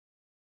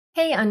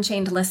Hey,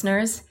 Unchained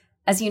listeners.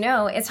 As you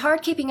know, it's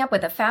hard keeping up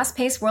with the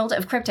fast-paced world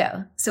of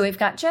crypto, so we've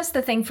got just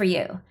the thing for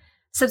you.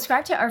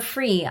 Subscribe to our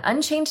free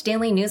Unchained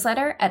daily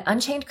newsletter at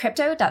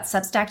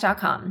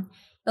unchainedcrypto.substack.com.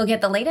 You'll get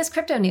the latest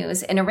crypto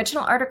news and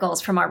original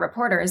articles from our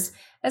reporters,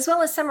 as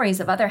well as summaries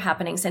of other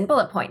happenings and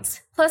bullet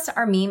points, plus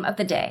our meme of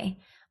the day,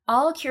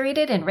 all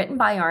curated and written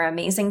by our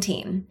amazing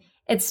team.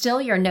 It's still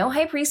your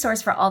no-hype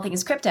resource for all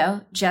things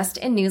crypto, just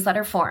in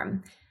newsletter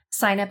form.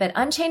 Sign up at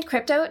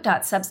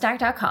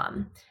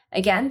unchainedcrypto.substack.com.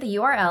 Again, the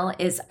URL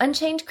is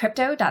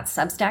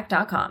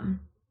unchainedcrypto.substack.com.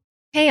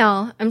 Hey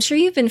all, I'm sure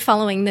you've been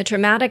following the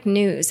dramatic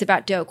news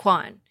about Do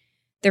Kwon.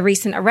 The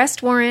recent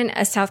arrest warrant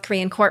a South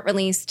Korean court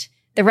released,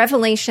 the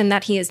revelation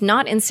that he is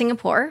not in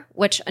Singapore,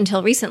 which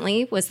until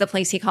recently was the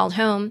place he called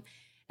home,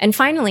 and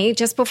finally,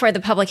 just before the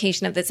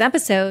publication of this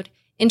episode,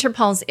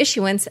 Interpol's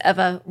issuance of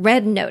a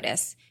red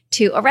notice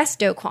to arrest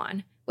Do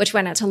Kwon, which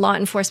went out to law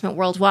enforcement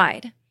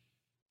worldwide.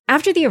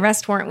 After the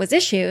arrest warrant was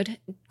issued,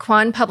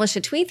 Kwon published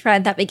a tweet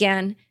thread that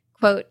began,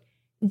 quote,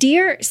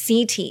 "Dear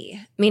CT,"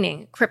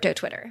 meaning crypto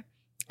Twitter,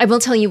 "I will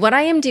tell you what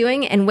I am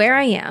doing and where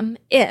I am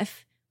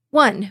if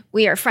 1.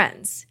 We are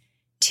friends.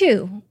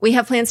 2. We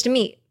have plans to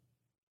meet.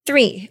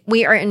 3.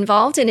 We are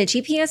involved in a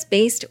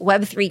GPS-based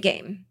Web3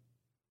 game.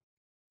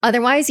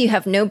 Otherwise, you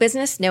have no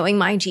business knowing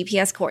my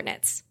GPS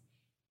coordinates."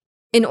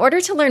 In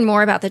order to learn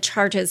more about the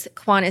charges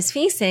Kwon is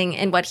facing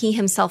and what he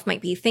himself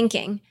might be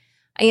thinking,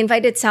 I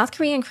invited South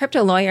Korean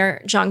crypto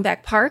lawyer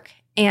Jong-Baek Park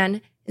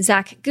and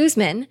Zach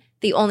Guzman,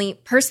 the only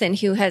person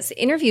who has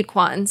interviewed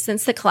Kwon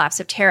since the collapse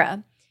of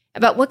Terra,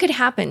 about what could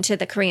happen to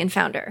the Korean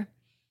founder.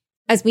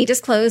 As we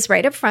disclose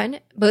right up front,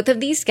 both of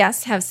these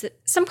guests have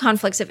some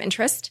conflicts of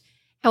interest.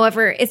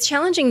 However, it's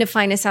challenging to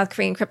find a South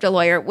Korean crypto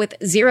lawyer with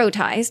zero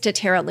ties to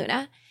Terra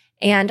Luna,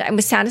 and I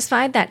was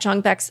satisfied that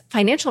Jong-Baek's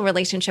financial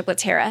relationship with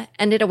Terra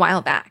ended a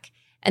while back,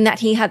 and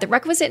that he had the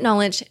requisite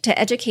knowledge to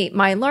educate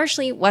my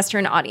largely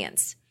Western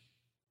audience.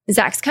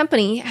 Zach's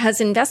company has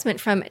investment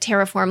from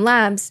Terraform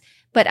Labs,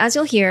 but as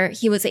you'll hear,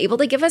 he was able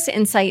to give us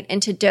insight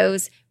into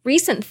Do's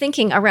recent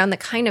thinking around the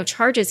kind of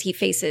charges he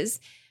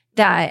faces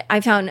that I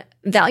found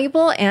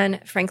valuable and,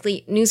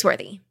 frankly,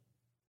 newsworthy.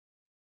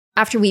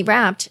 After we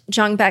wrapped,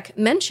 Jong-Baek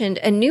mentioned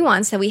a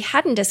nuance that we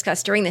hadn't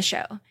discussed during the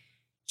show.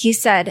 He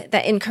said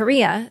that in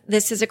Korea,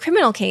 this is a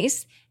criminal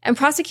case, and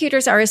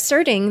prosecutors are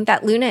asserting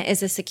that Luna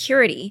is a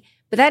security,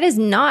 but that is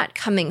not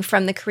coming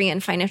from the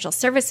Korean Financial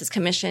Services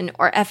Commission,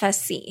 or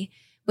FSC,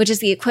 which is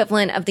the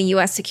equivalent of the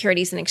U.S.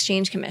 Securities and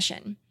Exchange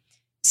Commission.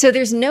 So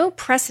there's no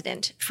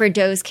precedent for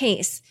Do's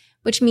case,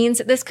 which means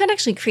that this could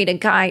actually create a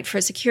guide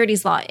for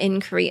securities law in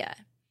Korea.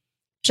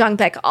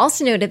 Jong-Baek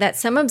also noted that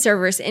some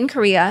observers in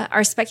Korea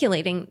are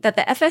speculating that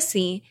the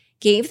FSC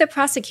gave the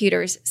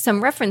prosecutors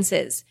some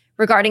references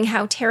regarding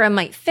how Terra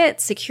might fit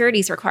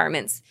securities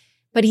requirements,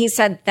 but he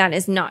said that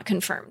is not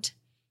confirmed.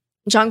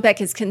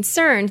 Jong-Baek is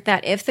concerned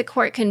that if the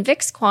court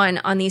convicts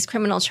Kwon on these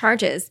criminal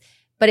charges,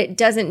 but it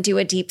doesn't do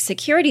a deep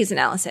securities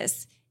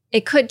analysis,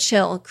 it could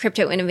chill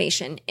crypto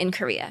innovation in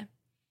Korea.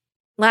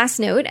 Last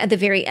note, at the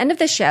very end of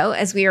the show,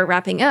 as we were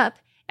wrapping up,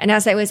 and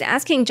as I was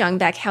asking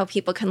Jong-Baek how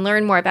people can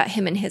learn more about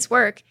him and his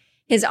work,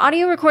 his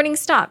audio recording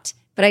stopped,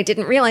 but I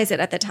didn't realize it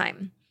at the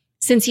time.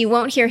 Since you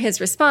won't hear his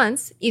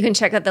response, you can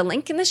check out the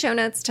link in the show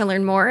notes to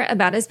learn more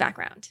about his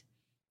background.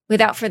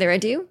 Without further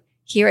ado,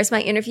 here is my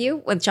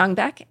interview with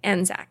Jong-Baek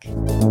and Zach.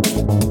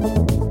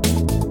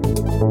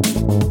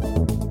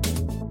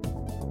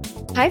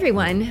 Hi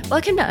everyone,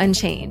 welcome to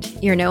Unchained,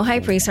 your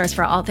no-hype resource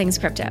for all things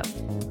crypto.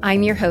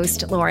 I'm your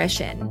host, Laura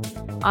Shin,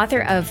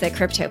 author of The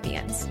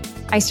Cryptopians.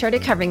 I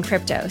started covering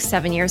crypto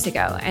 7 years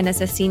ago, and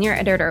as a senior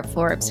editor at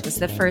Forbes, was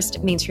the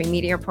first mainstream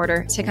media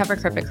reporter to cover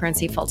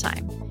cryptocurrency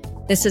full-time.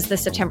 This is the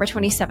September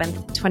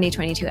 27th,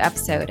 2022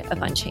 episode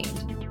of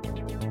Unchained.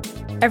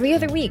 Every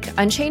other week,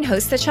 Unchained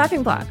hosts the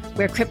Chopping Block,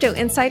 where crypto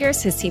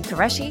insiders Haseeb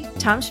Qureshi,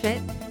 Tom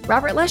Schmidt,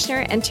 Robert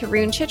Leshner, and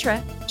Tarun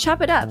Chitra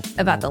chop it up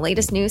about the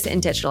latest news in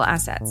digital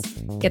assets.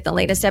 Get the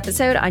latest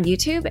episode on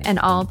YouTube and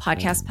all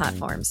podcast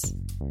platforms.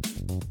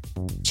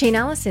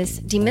 Chainalysis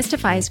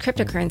demystifies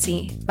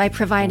cryptocurrency by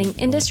providing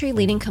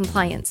industry-leading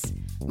compliance,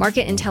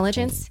 market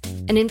intelligence,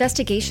 and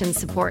investigation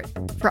support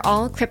for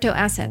all crypto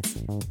assets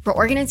for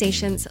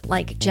organizations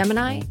like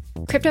Gemini,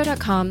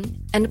 Crypto.com,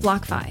 and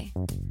BlockFi.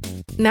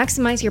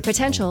 Maximize your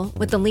potential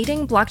with the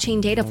leading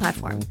blockchain data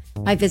platform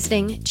by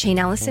visiting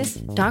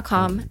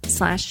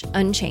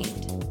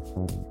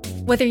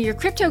chainalysis.com/unchained. Whether you're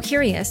crypto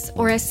curious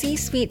or a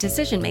C-suite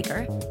decision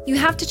maker, you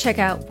have to check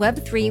out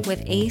Web3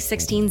 with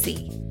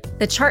A16Z,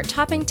 the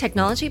chart-topping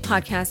technology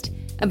podcast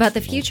about the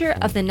future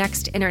of the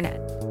next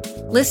internet.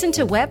 Listen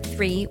to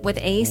Web3 with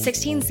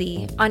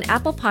A16Z on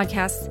Apple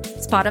Podcasts,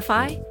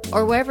 Spotify,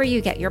 or wherever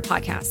you get your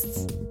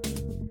podcasts.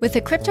 With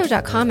the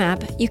Crypto.com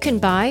app, you can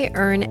buy,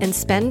 earn, and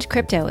spend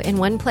crypto in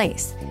one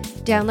place.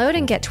 Download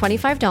and get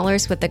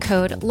 $25 with the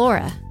code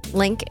LAURA,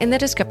 link in the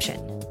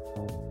description.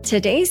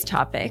 Today's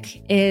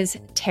topic is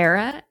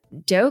Terra,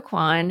 Do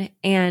Kwon,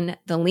 and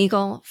the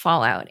legal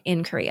fallout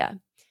in Korea.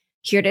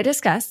 Here to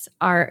discuss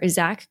are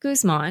Zach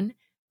Guzman,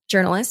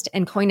 journalist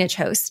and Coinage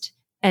host,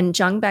 and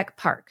Jong-Baek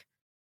Park,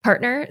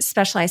 partner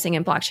specializing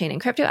in blockchain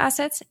and crypto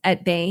assets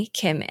at Bay,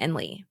 Kim &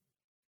 Lee.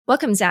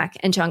 Welcome, Zach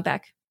and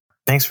Jongbek.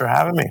 Thanks for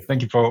having me.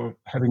 Thank you for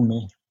having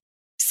me.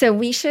 So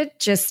we should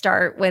just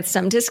start with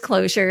some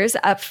disclosures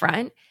up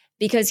front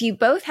because you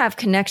both have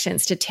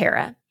connections to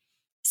Terra.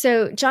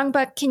 So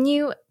Jongbek, can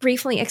you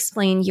briefly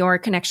explain your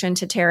connection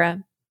to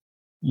Terra?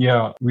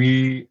 Yeah,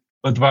 we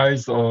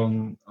advise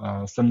on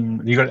some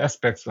legal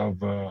aspects of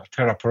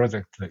Terra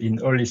project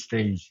in early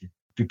stage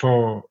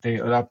before they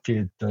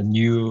adopted the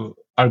new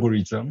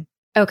algorithm.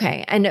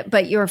 Okay,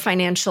 but your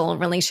financial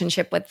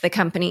relationship with the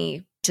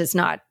company does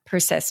not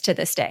persist to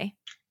this day?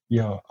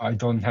 Yeah, I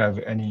don't have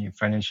any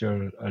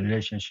financial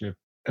relationship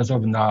as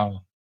of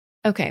now.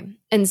 Okay,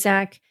 and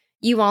Zach,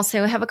 you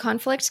also have a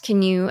conflict.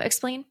 Can you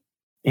explain?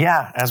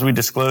 Yeah, as we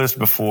disclosed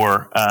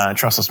before,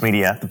 Trustless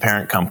Media, the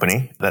parent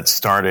company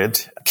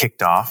that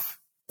kicked off,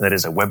 that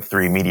is a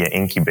Web3 media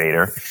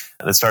incubator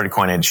that started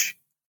Coinage,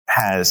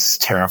 has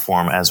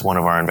Terraform as one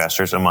of our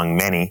investors among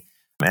many.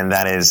 And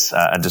that is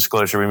a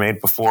disclosure we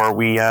made before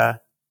we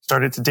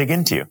started to dig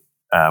into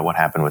what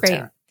happened with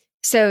Terra.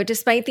 So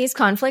despite these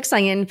conflicts, I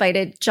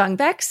invited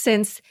Jongbek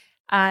since,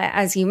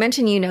 as you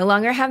mentioned, you no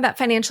longer have that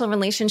financial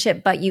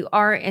relationship, but you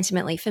are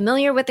intimately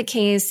familiar with the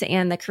case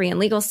and the Korean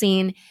legal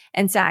scene.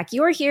 And Zach,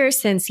 you're here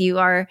since you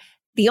are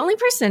the only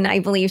person, I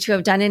believe, to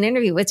have done an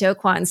interview with Do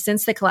Kwon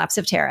since the collapse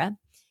of Terra.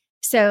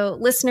 So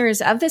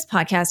listeners of this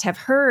podcast have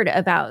heard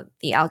about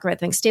the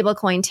algorithmic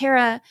stablecoin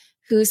Terra,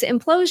 whose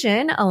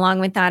implosion, along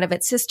with that of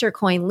its sister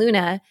coin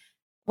Luna,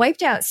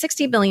 wiped out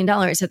 $60 billion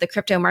of the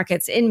crypto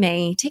markets in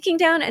May, taking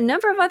down a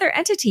number of other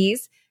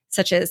entities,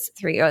 such as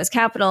Three Arrows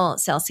Capital,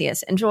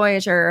 Celsius, and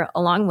Voyager,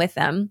 along with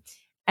them.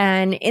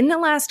 And in the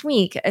last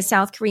week, a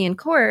South Korean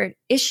court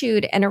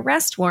issued an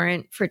arrest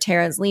warrant for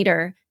Terra's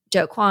leader,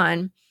 Do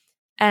Kwon.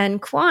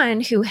 And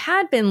Kwon, who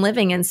had been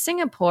living in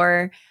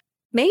Singapore,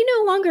 may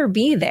no longer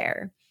be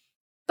there.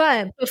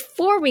 But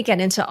before we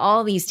get into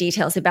all these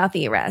details about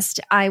the arrest,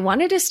 I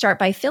wanted to start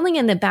by filling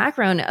in the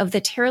background of the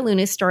Terra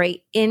Luna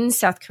story in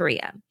South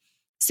Korea.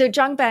 So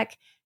Jongbek,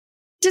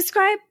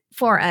 describe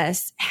for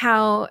us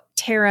how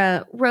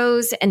Terra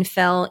rose and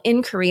fell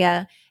in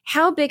Korea.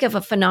 How big of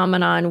a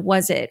phenomenon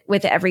was it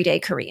with everyday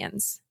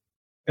Koreans?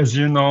 As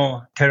you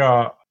know,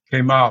 Terra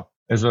came up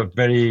as a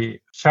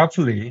very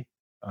sharply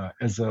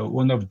as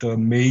one of the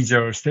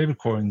major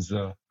stablecoins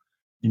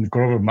in the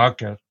global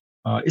market.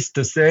 It's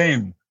the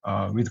same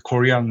with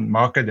Korean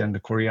market and the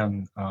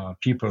Korean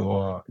people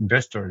or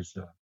investors.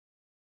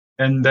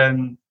 And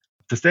then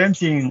the same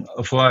thing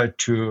applied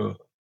to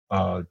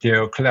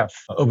their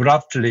collapse.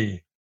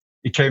 Abruptly,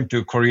 it came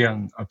to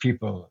Korean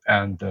people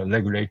and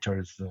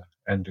regulators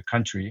and the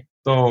country.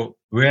 So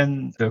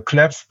when the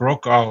collapse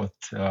broke out,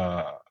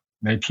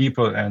 many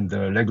people and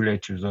the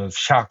regulators were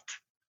shocked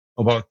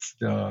about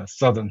the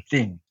sudden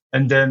thing.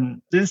 And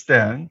then since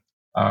then,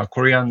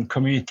 Korean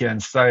community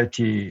and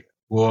society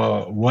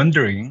were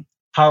wondering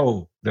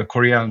how the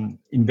Korean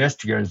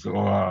investigators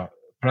or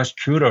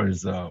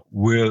prosecutors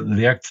will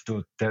react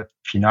to that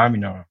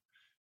phenomenon.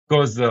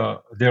 Because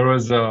there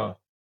was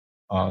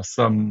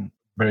some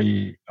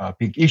very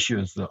big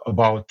issues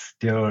about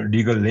their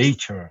legal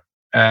nature.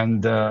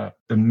 And the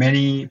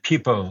many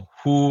people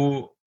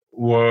who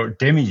were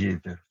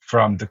damaged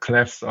from the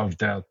collapse of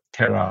the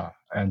Terra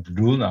and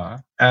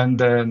Luna. And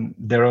then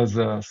there was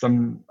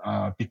some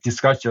big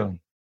discussion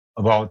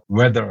about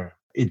whether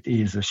it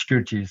is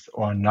securities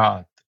or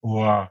not,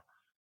 or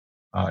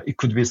it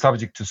could be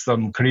subject to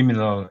some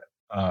criminal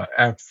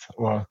acts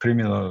or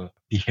criminal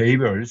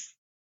behaviors.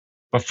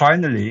 But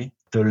finally,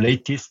 the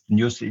latest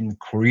news in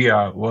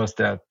Korea was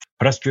that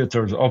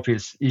prosecutor's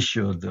office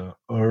issued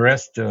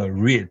arrest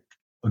writ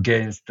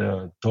against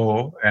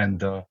Do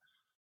and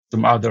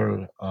some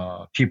other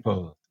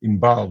people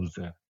involved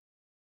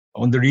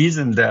on the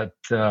reason that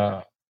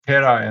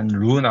Terra and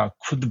Luna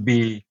could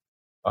be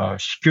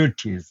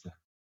securities,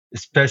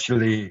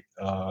 especially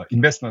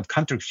investment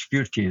contract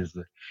securities,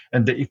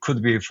 and it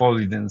could be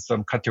followed in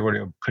some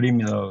category of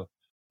criminal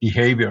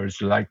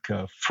behaviors like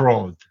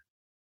fraud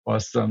or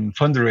some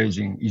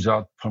fundraising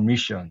without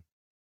permission,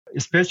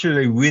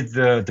 especially with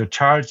the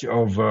charge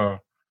of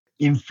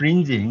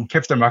infringing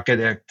Capital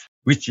Market Act,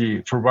 which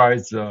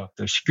provides the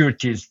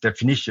securities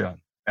definition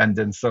and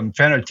then some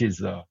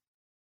penalties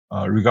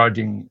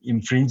regarding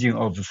infringing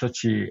of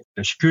such the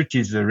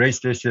securities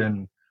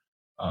registration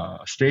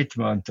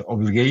statement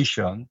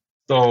obligation.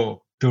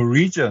 So the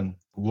reason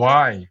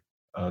why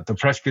the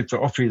prosecutor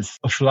office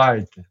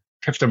applied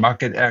Capital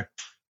Market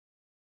Act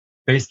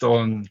based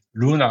on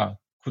Luna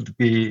could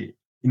be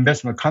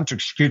investment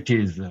contract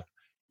securities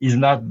is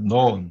not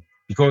known,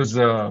 because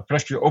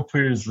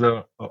prosecutor's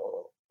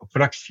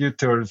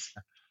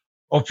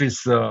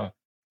office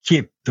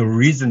keep the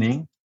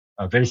reasoning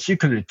very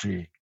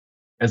secretly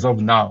as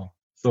of now.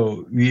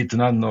 So we do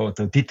not know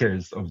the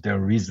details of their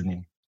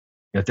reasoning.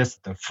 Yeah, that's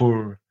the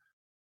full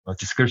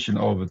description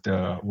of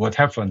what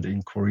happened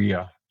in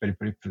Korea, very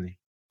briefly.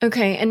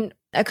 Okay, and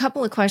a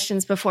couple of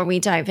questions before we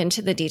dive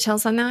into the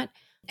details on that.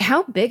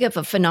 How big of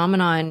a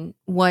phenomenon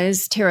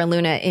was Terra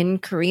Luna in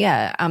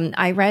Korea?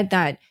 I read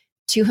that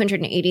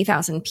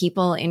 280,000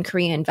 people in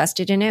Korea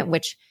invested in it,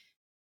 which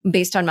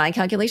based on my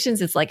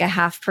calculations, is like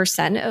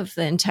 0.5% of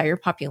the entire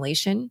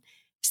population.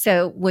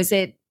 So was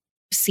it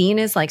seen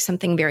as like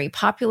something very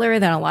popular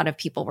that a lot of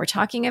people were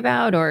talking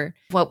about, or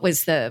what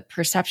was the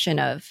perception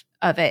of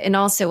it? And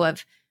also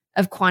of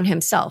Kwon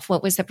himself,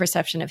 what was the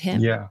perception of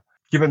him? Yeah.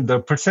 Given the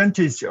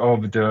percentage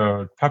of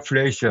the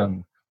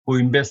population who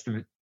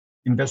invested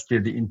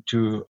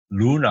into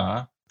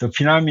Luna, the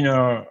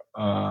phenomena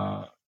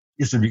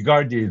is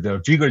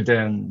regarded bigger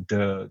than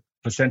the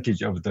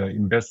percentage of the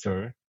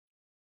investor.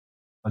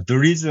 The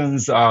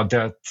reasons are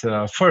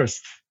that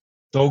first,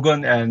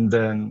 Dogon and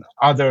then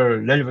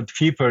other relevant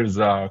peoples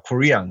are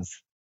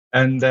Koreans.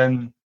 And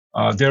then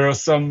there are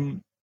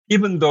some,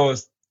 even though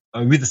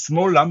with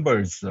small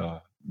numbers,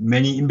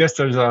 many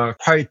investors are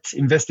quite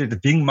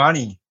invested big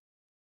money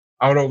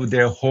out of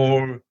their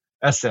whole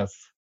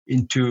assets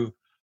into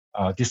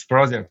this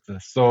project.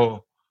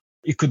 So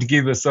it could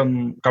give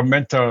some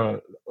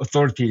governmental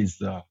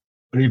authorities a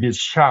little bit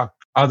shock.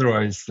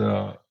 Otherwise,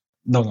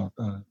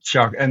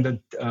 shock.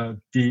 And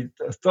the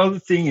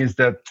third thing is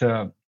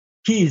that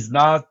he is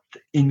not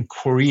in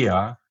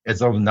Korea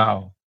as of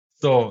now.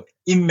 So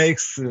it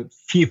makes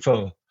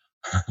people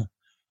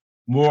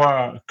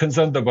more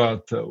concerned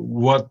about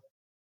what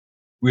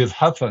will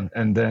happen.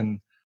 And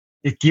then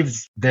it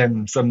gives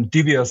them some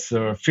dubious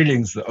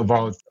feelings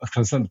about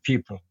concerned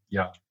people.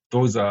 Yeah,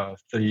 those are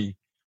the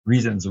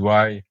reasons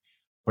why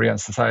Korean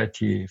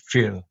society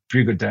feel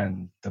bigger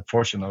than the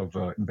portion of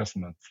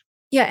investment.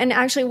 Yeah, and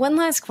actually one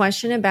last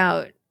question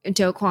about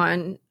Do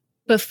Kwon.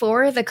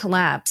 Before the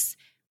collapse,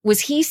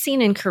 was he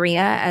seen in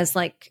Korea as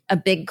like a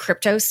big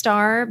crypto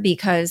star?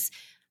 Because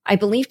I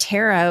believe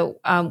Terra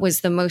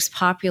was the most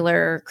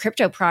popular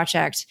crypto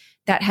project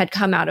that had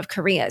come out of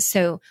Korea.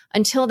 So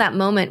until that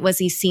moment, was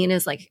he seen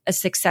as like a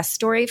success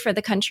story for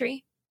the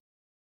country?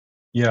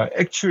 Yeah,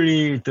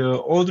 actually, the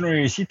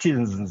ordinary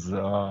citizens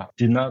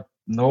did not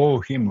know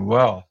him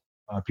well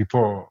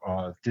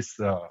before this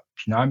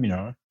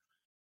phenomenon.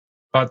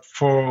 But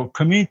for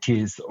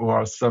communities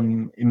or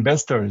some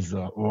investors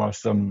or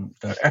some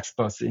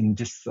experts in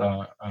this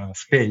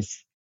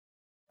space,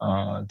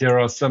 there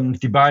are some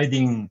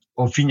dividing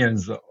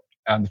opinions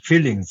and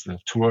feelings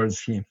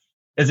towards him.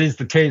 As is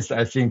the case,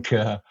 I think,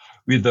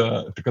 with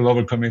the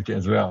global community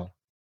as well.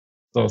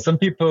 So some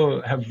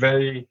people have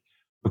very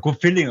good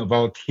feeling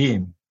about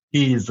him.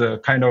 He is a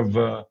kind of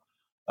a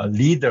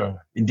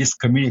leader in this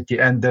community,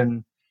 and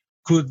then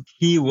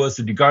he was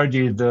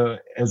regarded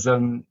as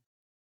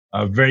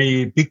a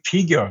very big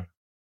figure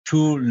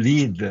to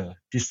lead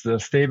this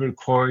stable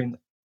coin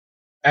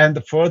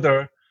and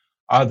further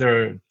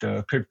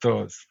the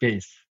crypto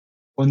space.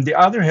 On the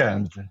other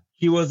hand,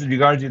 he was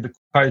regarded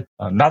quite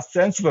not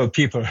sensible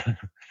people.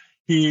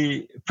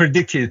 He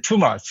predicted too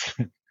much,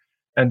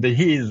 and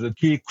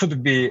he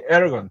could be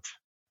arrogant.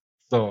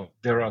 So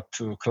there are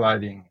two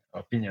colliding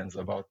opinions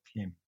about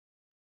him.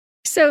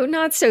 So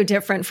not so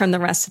different from the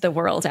rest of the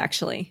world,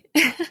 actually.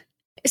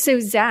 So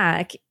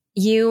Zach,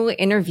 you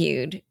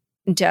interviewed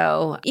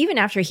Do even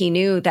after he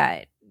knew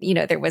that,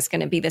 there was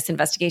going to be this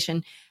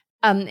investigation.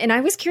 And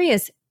I was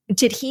curious,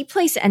 did he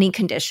place any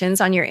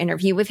conditions on your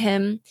interview with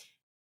him?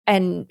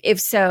 And if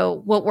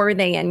so, what were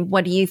they, and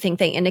what do you think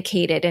they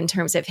indicated in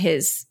terms of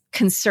his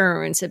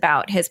concerns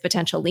about his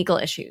potential legal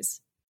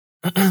issues?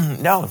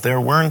 No, there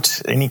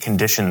weren't any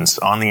conditions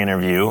on the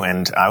interview,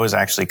 and I was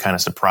actually kind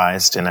of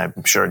surprised, and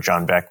I'm sure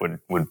John Beck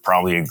would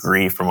probably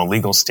agree from a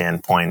legal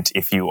standpoint.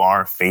 If you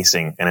are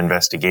facing an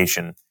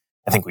investigation,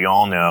 I think we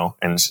all know,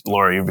 and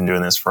Laura, you've been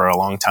doing this for a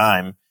long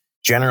time,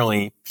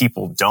 generally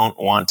people don't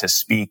want to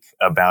speak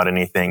about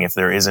anything if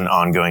there is an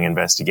ongoing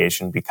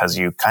investigation because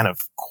you kind of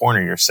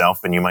corner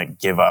yourself and you might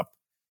give up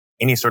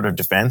any sort of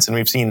defense. And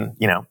we've seen,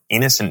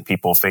 innocent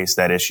people face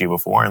that issue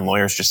before, and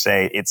lawyers just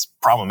say it's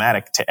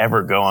problematic to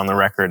ever go on the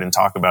record and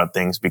talk about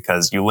things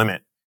because you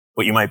limit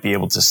what you might be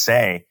able to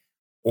say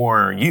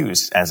or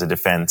use as a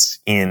defense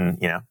in,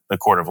 the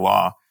court of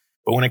law.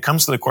 But when it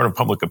comes to the court of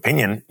public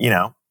opinion,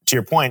 to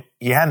your point,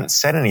 he hadn't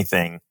said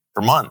anything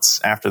for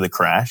months after the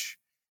crash.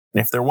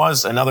 And if there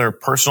was another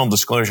personal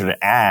disclosure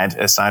to add,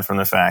 aside from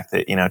the fact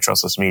that,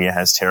 Trustless Media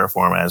has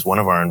Terraform as one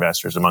of our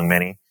investors among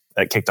many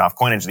that kicked off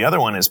Coinage, the other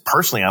one is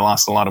personally, I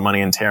lost a lot of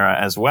money in Terra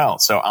as well.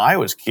 So I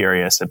was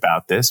curious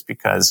about this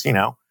because,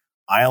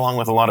 I, along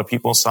with a lot of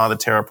people, saw the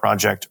Terra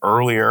project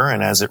earlier,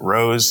 and as it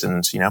rose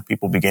and,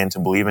 people began to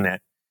believe in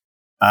it,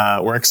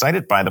 we're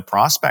excited by the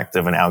prospect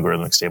of an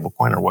algorithmic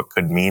stablecoin, or what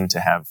could mean to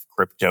have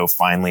crypto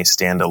finally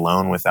stand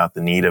alone without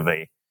the need of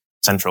a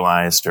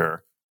centralized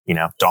or,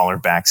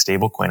 dollar-backed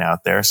stablecoin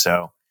out there.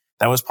 So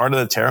that was part of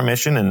the Terra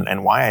mission,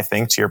 and why I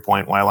think, to your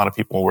point, why a lot of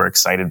people were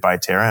excited by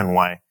Terra, and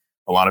why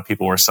a lot of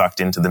people were sucked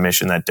into the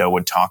mission that Do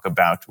would talk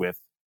about with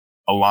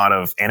a lot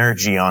of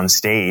energy on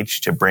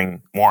stage to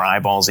bring more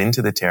eyeballs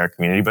into the Terra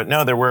community. But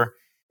no, there were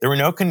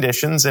no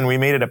conditions, and we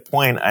made it a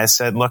point. I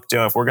said, look,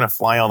 Do, if we're going to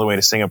fly all the way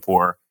to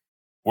Singapore,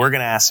 we're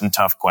going to ask some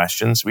tough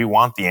questions. We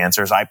want the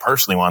answers. I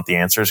personally want the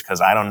answers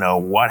because I don't know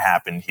what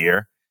happened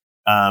here.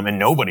 And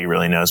nobody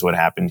really knows what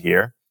happened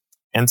here.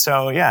 And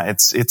so, yeah,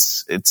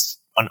 it's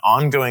an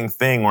ongoing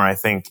thing where I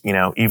think,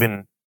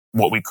 even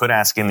what we could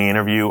ask in the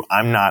interview,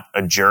 I'm not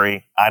a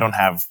jury. I don't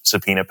have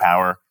subpoena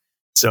power.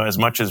 So as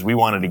much as we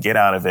wanted to get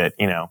out of it,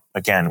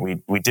 again,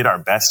 we did our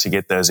best to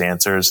get those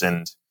answers,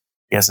 and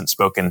he hasn't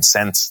spoken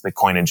since the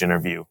Coinage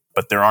interview,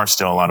 but there are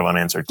still a lot of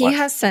unanswered questions.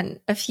 He has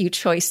sent a few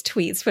choice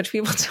tweets, which we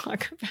will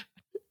talk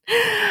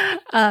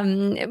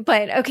about.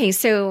 But okay,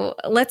 so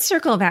let's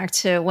circle back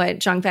to what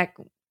Jong-baek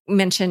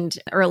mentioned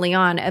early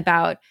on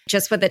about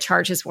just what the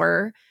charges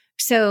were.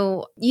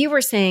 So you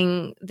were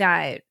saying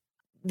that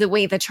the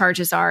way the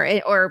charges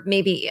are, or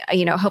maybe,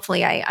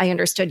 hopefully I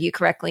understood you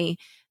correctly,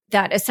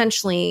 that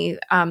essentially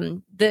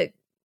the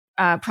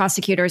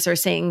prosecutors are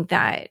saying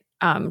that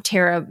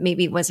Terra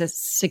maybe was a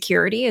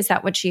security. Is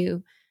that what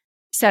you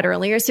said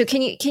earlier? So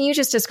can you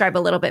just describe a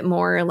little bit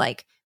more,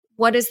 like,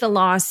 what does the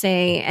law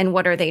say and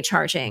what are they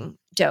charging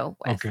Do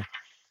with?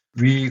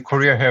 Okay.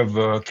 Korea have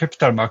a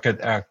Capital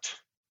Market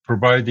Act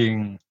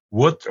providing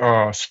what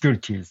are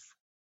securities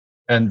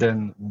and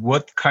then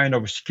what kind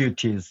of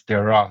securities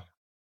there are.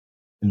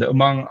 And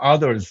among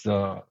others,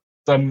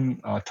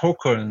 some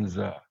tokens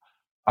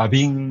are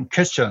being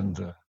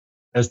questioned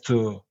as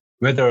to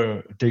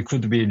whether they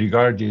could be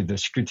regarded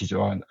as securities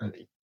or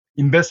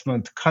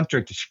investment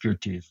contract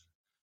securities.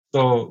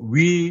 So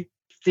we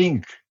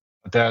think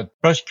that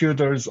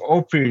prosecutors'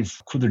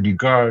 office could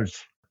regard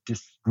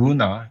this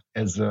Luna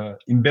as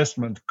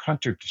investment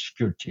contract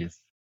securities.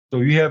 So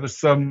we have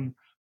some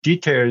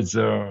details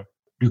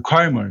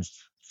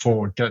requirements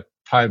for that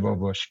type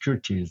of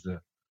securities.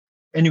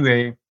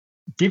 Anyway,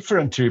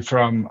 differently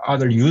from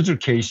other user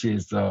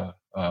cases,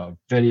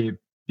 very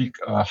big,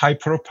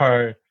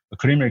 high-profile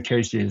criminal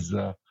cases,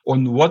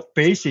 on what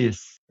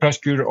basis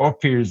prosecutor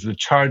office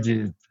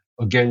charges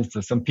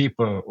against some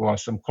people or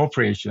some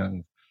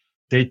corporations,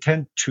 they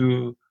tend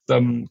to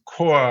some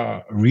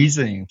core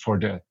reasoning for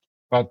that.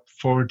 But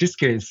for this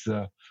case,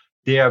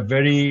 they are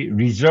very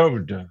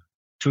reserved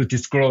to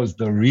disclose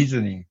the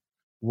reasoning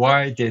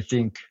why they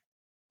think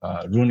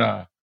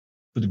Luna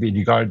could be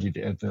regarded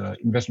as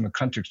investment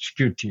contract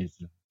securities.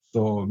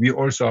 So we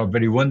also are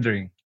very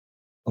wondering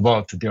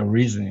about their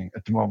reasoning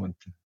at the moment.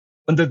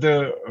 Under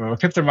the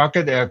Capital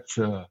Market Act,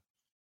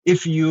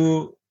 if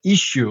you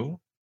issue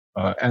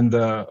and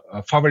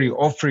publicly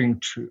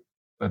offering to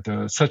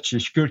such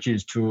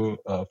securities to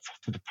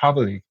the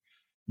public,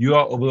 you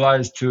are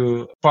obliged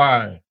to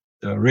file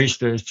the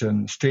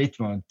registration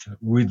statement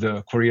with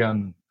the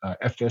Korean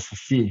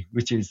FSC,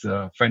 which is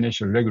a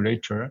financial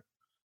regulator.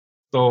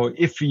 So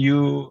if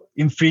you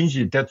infringe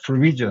that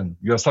provision,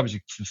 you are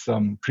subject to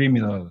some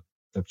criminal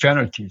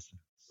penalties.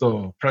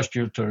 So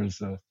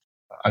prosecutors,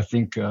 I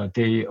think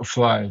they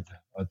applied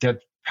that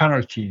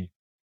penalty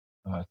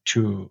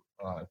to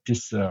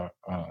this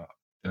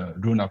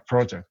Luna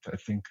project, I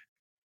think.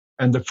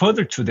 And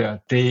further to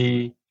that,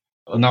 they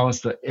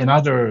announced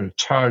another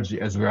charge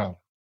as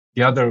well.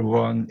 The other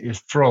one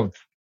is fraud.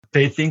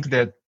 They think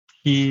that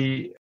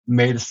he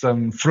made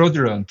some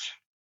fraudulent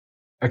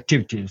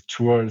activities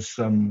towards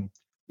some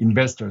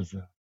investors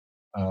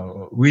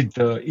with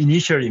the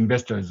initial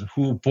investors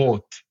who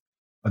bought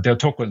their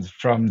tokens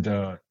from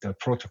the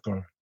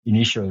protocol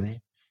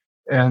initially.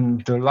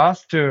 And the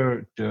last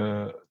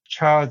the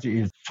charge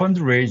is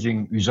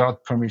fundraising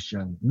without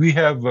permission. We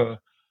have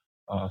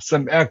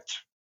some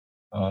act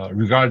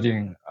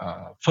regarding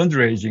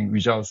fundraising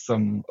without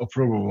some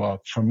approval or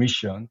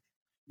permission,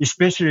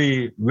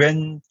 especially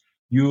when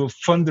you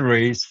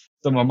fundraise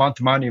some amount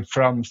of money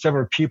from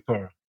several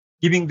people,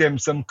 giving them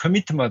some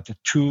commitment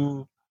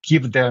to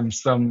give them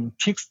some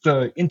fixed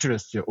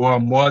interest or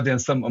more than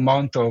some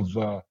amount of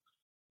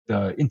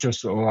the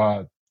interest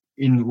or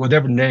in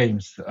whatever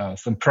names,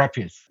 some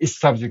profits is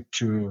subject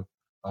to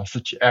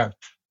such act.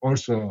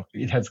 Also,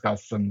 it has got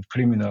some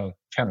criminal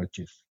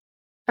penalties.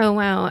 Oh,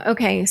 wow.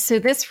 Okay. So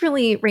this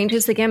really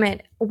ranges the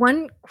gamut.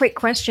 One quick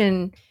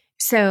question.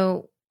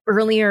 So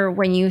earlier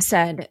when you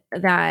said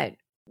that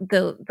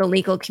the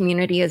legal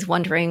community is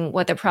wondering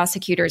what the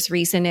prosecutor's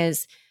reason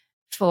is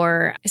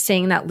for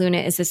saying that Luna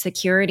is a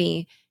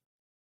security,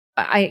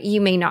 you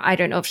may not, I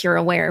don't know if you're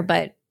aware,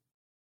 but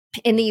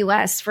in the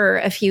US for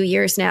a few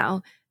years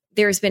now,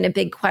 there's been a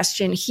big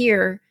question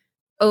here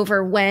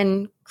over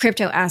when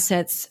crypto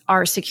assets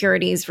are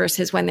securities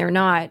versus when they're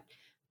not.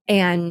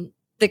 And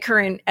the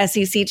current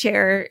SEC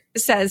chair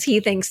says he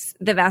thinks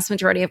the vast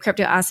majority of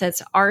crypto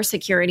assets are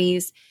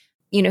securities.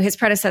 You know, his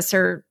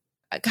predecessor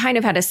kind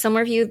of had a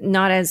similar view,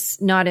 not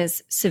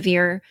as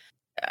severe.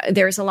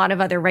 There's a lot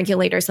of other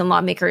regulators and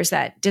lawmakers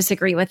that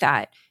disagree with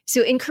that.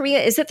 So in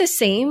Korea, is it the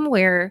same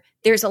where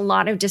there's a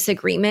lot of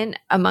disagreement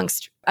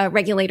amongst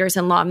regulators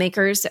and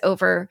lawmakers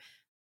over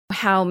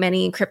how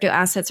many crypto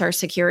assets are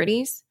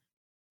securities?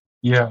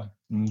 Yeah,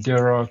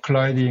 there are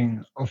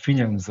colliding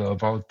opinions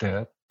about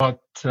that.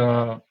 But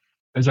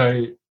as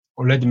I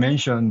already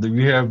mentioned,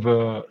 we have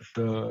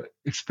the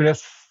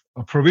express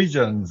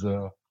provisions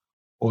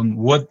on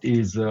what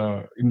is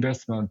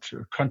investment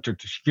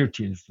contract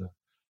securities.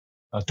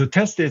 The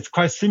test is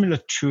quite similar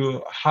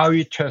to how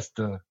we test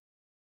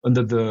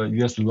under the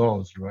US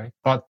laws, right?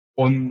 But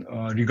on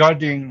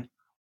regarding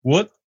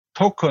what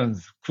tokens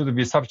could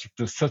be subject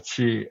to such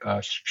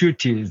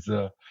securities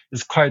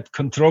is quite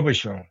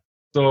controversial.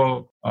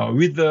 So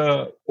with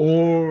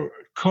all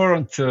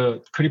current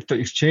crypto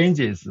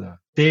exchanges,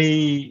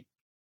 they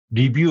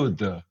reviewed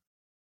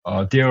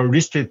their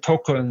listed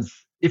tokens.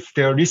 If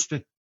their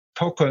listed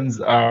tokens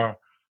are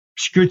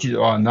securities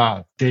or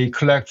not, they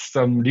collect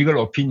some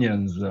legal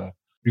opinions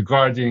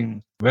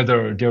regarding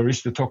whether their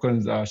listed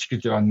tokens are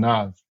securities or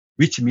not,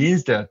 which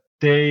means that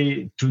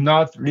they do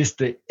not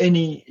list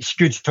any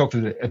security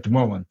tokens at the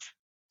moment.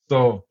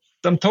 So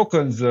some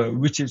tokens,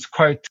 which is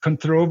quite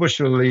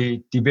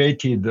controversially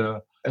debated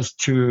as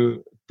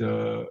to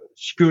the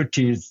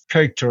securities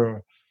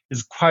character,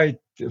 is quite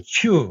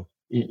few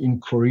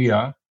in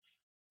Korea.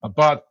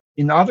 But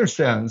in other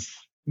sense,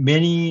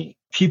 many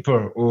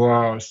people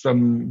or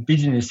some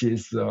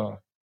businesses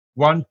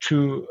want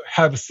to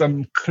have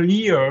some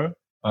clear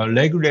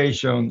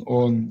regulation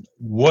on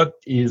what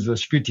is a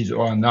securities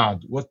or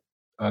not, what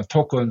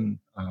token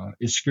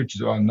is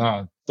securities or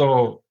not.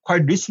 So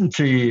quite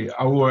recently,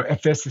 our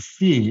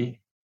FSC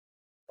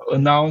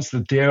announced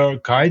their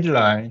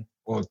guideline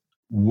on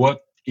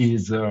what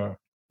is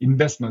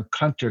investment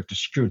contract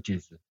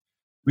securities,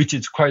 which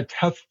is quite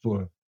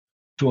helpful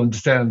to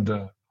understand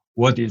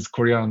what is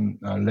Korean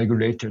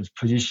regulators'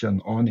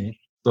 position on it.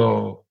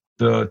 So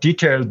the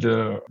detailed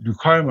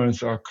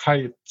requirements are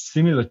quite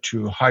similar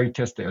to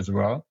HITEST as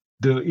well.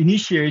 The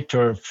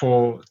initiator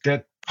for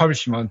that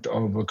publishment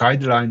of a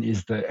guideline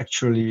is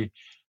actually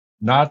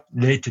not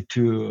related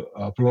to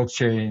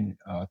blockchain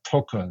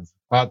tokens,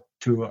 but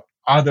to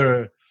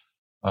other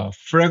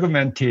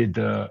fragmented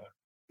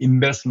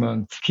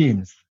investment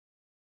schemes,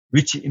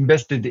 which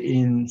invested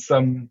in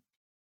some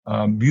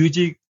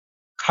music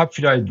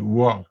copyright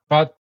work.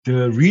 But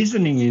the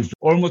reasoning is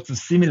almost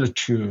similar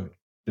to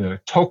the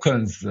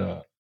tokens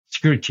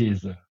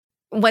securities.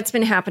 What's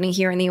been happening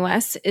here in the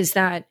US is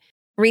that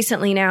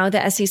recently now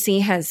the SEC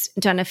has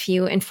done a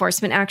few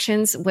enforcement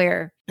actions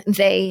where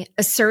they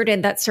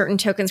asserted that certain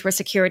tokens were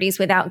securities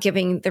without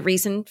giving the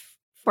reason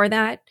for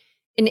that.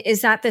 And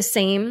is that the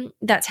same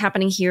that's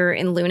happening here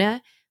in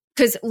Luna?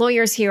 Because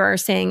lawyers here are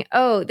saying,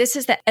 oh, this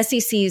is the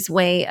SEC's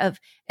way of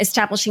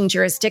establishing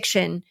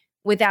jurisdiction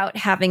without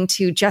having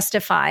to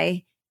justify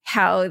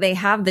how they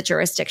have the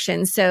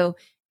jurisdiction. So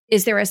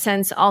is there a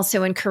sense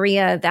also in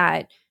Korea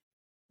that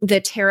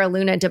the Terra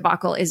Luna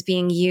debacle is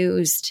being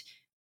used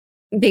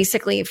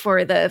basically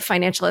for the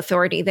financial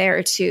authority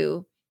there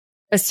to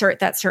assert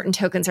that certain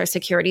tokens are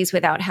securities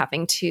without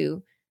having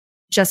to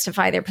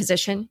justify their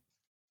position?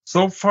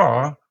 So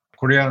far,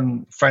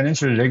 Korean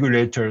financial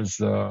regulators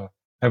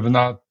have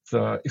not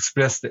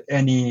expressed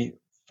any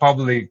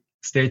public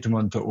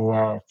statement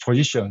or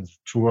positions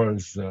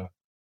towards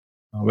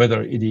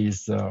whether it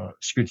is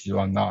securities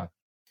or not.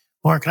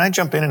 Laura, can I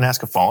jump in and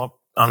ask a follow-up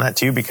on that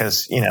too?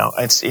 Because,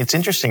 it's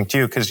interesting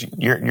too, because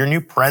your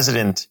new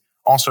president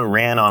also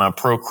ran on a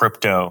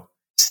pro-crypto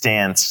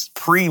stance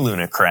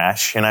pre-Luna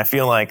crash. And I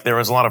feel like there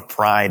was a lot of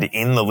pride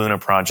in the Luna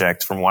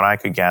project from what I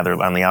could gather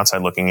on the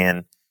outside looking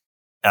in.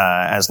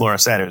 As Laura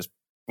said, it was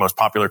the most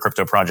popular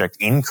crypto project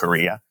in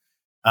Korea.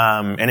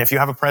 And if you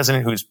have a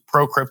president who's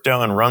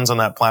pro-crypto and runs on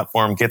that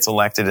platform, gets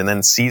elected, and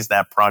then sees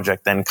that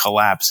project then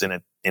collapse in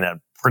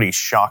a pretty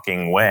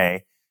shocking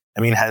way, I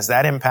mean, has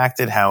that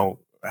impacted how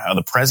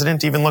the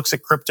president even looks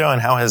at crypto,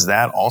 and how has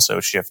that also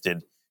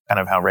shifted kind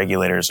of how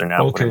regulators are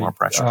now putting more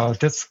pressure?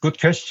 That's a good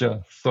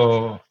question.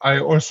 So I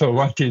also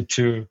wanted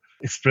to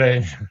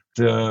explain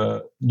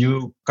the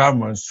new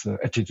government's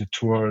attitude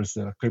towards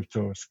the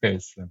crypto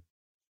space.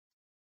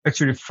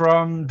 Actually,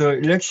 from the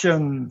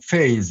election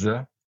phase,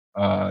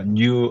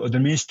 new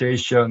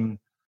administration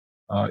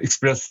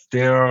expressed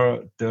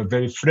the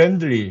very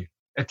friendly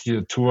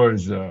attitude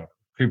towards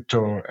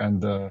crypto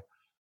and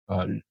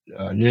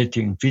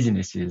relating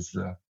businesses.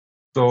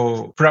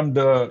 So from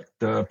the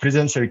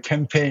presidential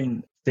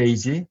campaign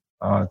stage,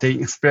 they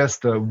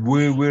expressed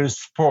we will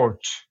support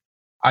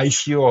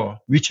ICO,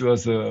 which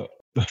was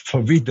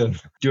forbidden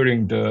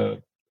during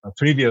the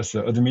previous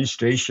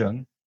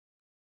administration.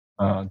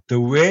 The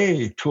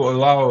way to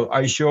allow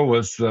ICO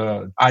was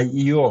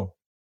IEO,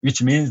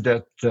 which means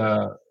that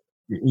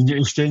in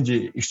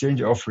the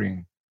exchange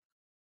offering.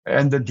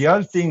 And the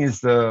other thing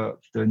is the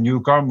new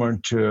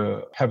government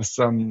have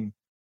some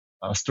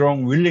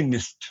strong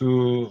willingness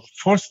to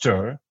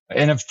foster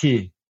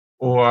NFT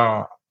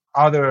or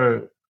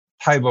other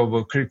type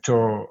of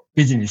crypto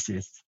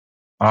businesses.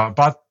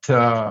 But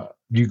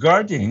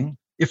regarding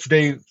if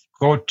they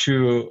go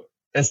to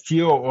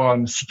STO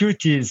on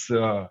securities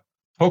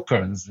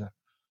tokens,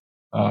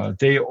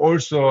 they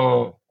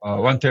also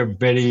want to have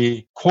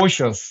very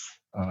cautious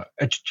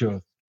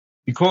attitude,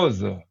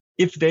 because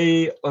if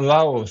they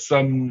allow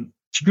some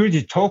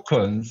security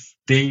tokens,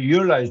 they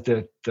realize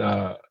that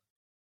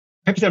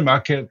Capital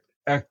Market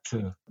Act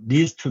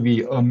needs to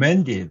be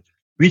amended,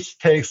 which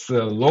takes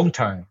a long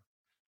time.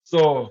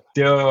 So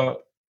the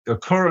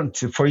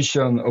current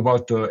position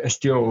about the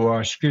STO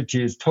or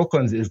securities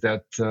tokens is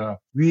that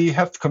we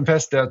have to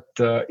confess that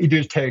it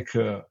will take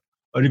a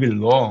little bit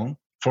long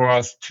for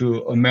us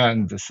to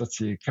amend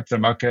such a capital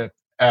market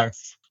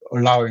acts,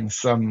 allowing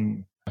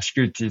some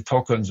security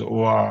tokens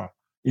or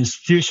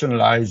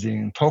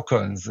institutionalizing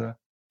tokens.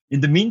 In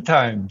the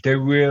meantime, they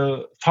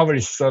will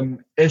publish some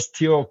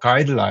STO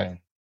guideline,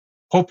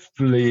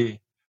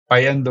 hopefully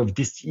by end of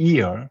this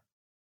year.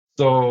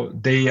 So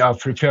they are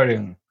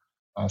preparing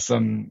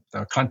some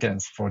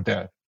contents for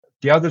that.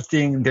 The other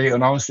thing they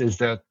announced is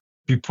that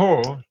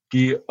before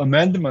the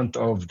amendment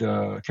of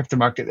the Capital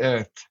Market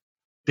Act,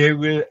 they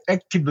will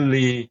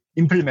actively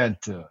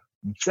implement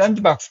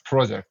sandbox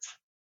projects,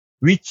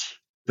 which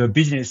the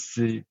business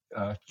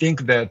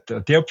think that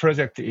their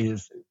project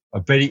is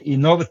very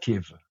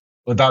innovative,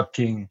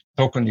 adopting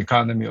token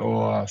economy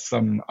or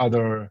some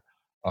other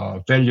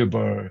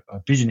valuable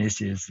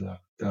businesses,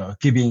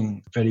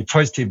 giving very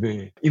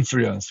positive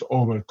influence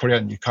over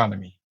Korean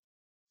economy.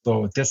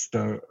 So that's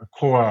the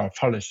core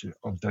policy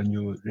of the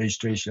new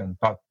registration.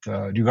 But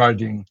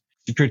regarding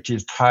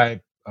securities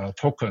type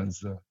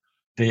tokens,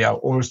 they are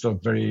also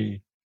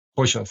very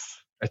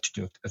cautious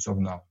attitude as of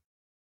now.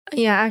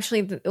 Yeah,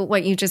 actually,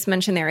 what you just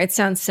mentioned there, it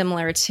sounds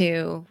similar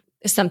to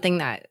something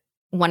that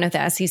one of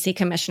the SEC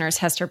commissioners,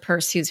 Hester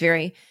Peirce, who's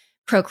very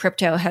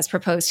pro-crypto, has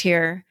proposed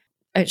here.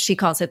 She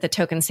calls it the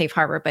token safe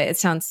harbor, but it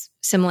sounds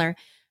similar.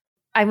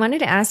 I wanted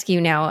to ask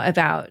you now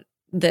about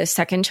the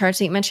second charge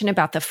that you mentioned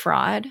about the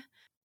fraud.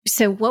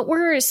 So what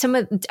were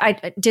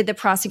did the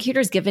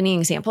prosecutors give any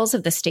examples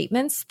of the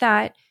statements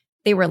that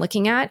they were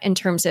looking at in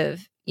terms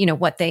of,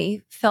 what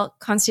they felt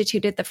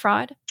constituted the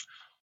fraud?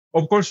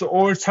 Of course,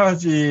 all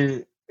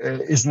charges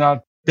is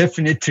not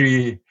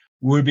definitely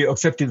will be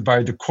accepted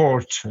by the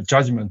court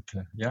judgment.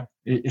 Yeah,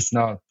 it's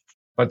not.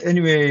 But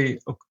anyway,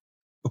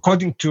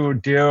 according to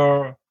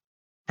their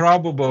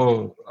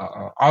probable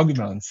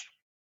arguments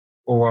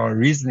or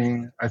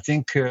reasoning, I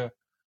think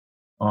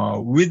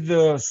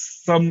with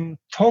some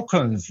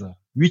tokens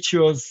which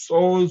was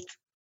sold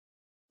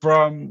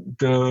from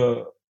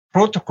the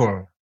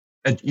protocol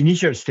at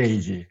initial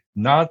stage,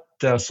 not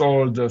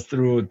sold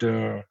through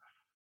the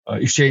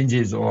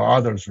exchanges or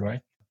others,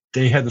 right?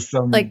 They had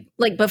some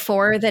like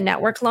before the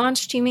network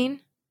launched. You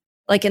mean,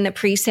 like in the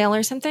pre-sale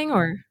or something,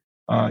 or?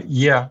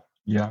 Yeah.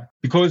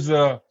 Because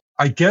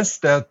I guess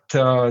that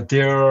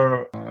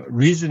their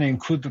reasoning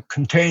could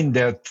contain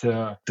that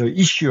the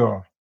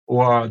issuer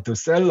or the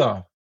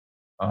seller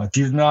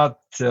did not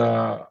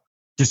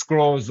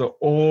disclose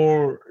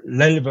all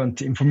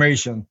relevant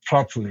information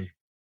properly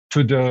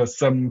to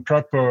some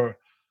proper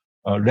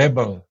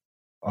level,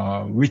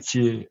 which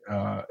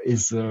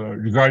is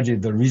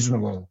regarded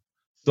reasonable.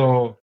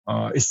 So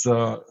it's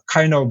a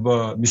kind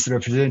of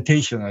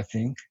misrepresentation, I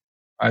think.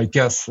 I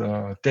guess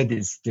that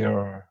is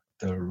the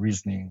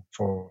reasoning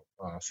for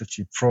such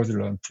a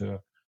fraudulent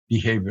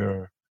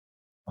behavior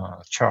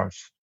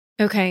charge.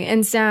 Okay.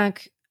 And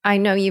Zach, I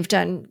know you've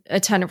done a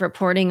ton of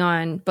reporting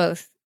on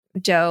both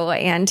Doe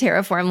and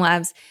Terraform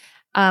Labs.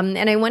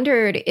 And I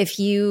wondered if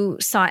you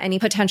saw any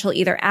potential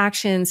either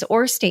actions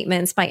or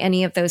statements by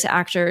any of those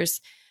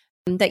actors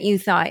that you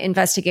thought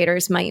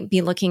investigators might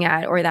be looking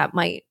at or that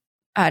might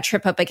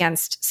trip up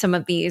against some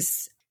of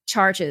these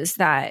charges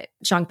that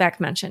Jong Baek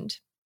mentioned.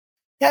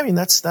 Yeah, I mean,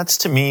 that's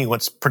to me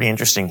what's pretty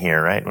interesting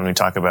here, right? When we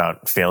talk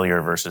about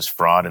failure versus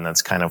fraud, and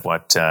that's kind of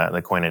what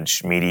the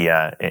Coinage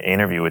Media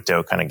interview with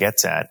Doe kind of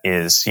gets at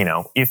is,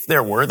 if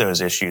there were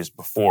those issues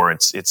before,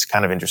 it's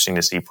kind of interesting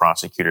to see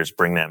prosecutors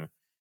bring them,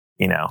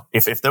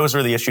 if those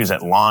were the issues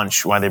at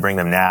launch, why they bring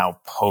them now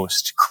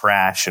post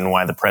crash, and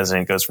why the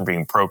president goes from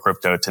being pro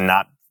crypto to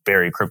not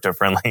very crypto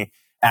friendly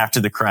after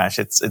the crash.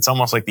 It's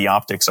almost like the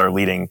optics are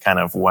leading kind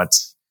of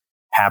what's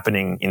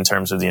happening in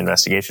terms of the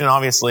investigation. And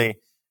obviously,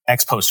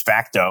 ex post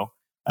facto,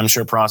 I'm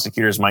sure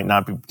prosecutors might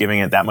not be giving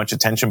it that much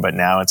attention, but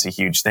now it's a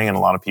huge thing. And a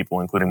lot of people,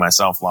 including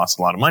myself, lost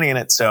a lot of money in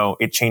it. So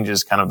it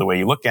changes kind of the way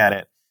you look at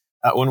it.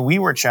 When we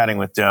were chatting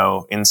with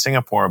Doe in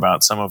Singapore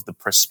about some of the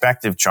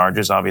prospective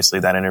charges, obviously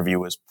that interview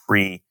was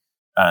pre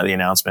the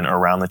announcement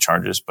around the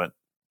charges. But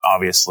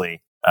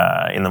obviously,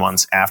 in the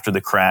months after the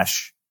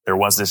crash, there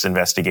was this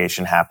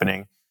investigation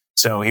happening.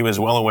 So he was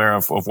well aware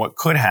of what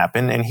could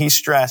happen. And he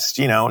stressed,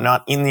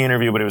 not in the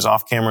interview, but it was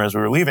off camera as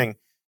we were leaving,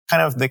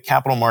 kind of the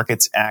Capital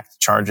Markets Act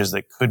charges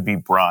that could be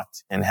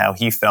brought and how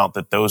he felt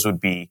that those would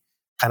be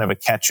kind of a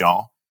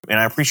catch-all. And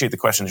I appreciate the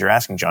questions you're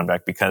asking, Jong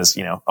Baek, because,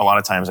 a lot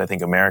of times I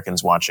think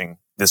Americans watching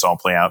this all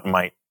play out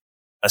might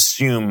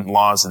assume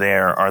laws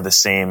there are the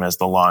same as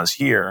the laws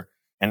here.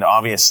 And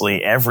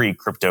obviously every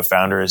crypto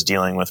founder is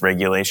dealing with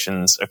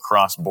regulations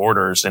across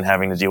borders and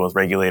having to deal with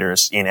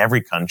regulators in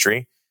every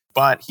country.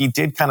 But he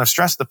did kind of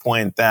stress the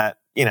point that,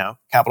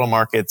 capital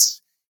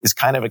markets is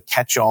kind of a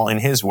catch-all in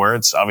his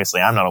words.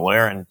 Obviously, I'm not a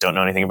lawyer and don't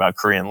know anything about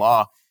Korean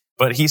law,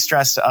 but he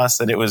stressed to us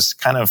that it was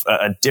kind of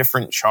a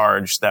different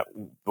charge that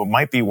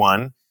might be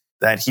one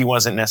that he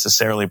wasn't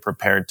necessarily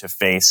prepared to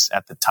face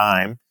at the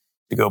time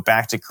to go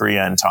back to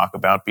Korea and talk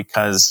about,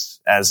 because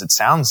as it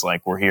sounds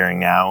like we're hearing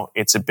now,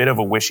 it's a bit of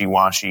a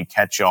wishy-washy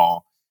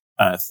catch-all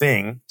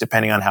thing,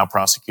 depending on how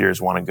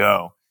prosecutors want to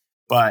go.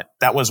 But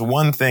that was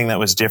one thing that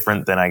was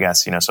different than, I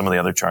guess, some of the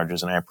other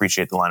charges. And I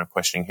appreciate the line of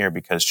questioning here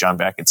because, John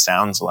Beck, it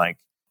sounds like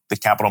the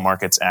Capital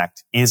Markets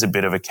Act is a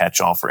bit of a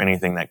catch-all for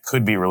anything that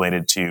could be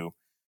related to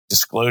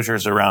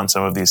disclosures around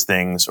some of these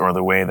things or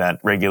the way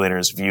that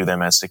regulators view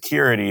them as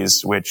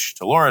securities, which,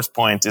 to Laura's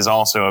point, is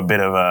also a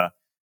bit of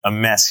a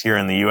mess here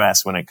in the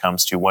U.S. when it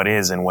comes to what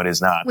is and what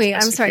is not. Wait,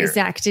 I'm sorry,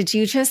 Zach. Did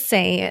you just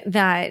say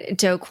that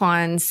Do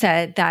Kwon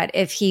said that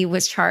if he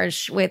was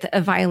charged with a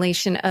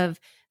violation of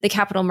the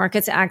Capital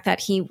Markets Act, that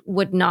he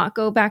would not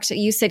go back to,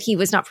 you said he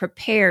was not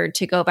prepared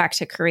to go back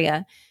to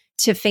Korea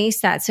to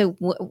face that. So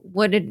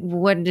what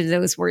did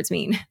those words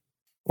mean?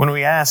 When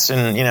we asked,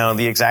 and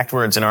the exact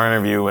words in our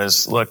interview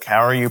was, look,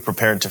 how are you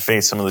prepared to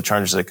face some of the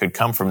charges that could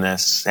come from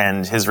this?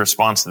 And his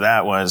response to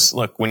that was,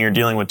 look, when you're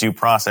dealing with due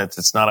process,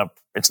 it's not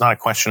a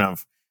question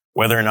of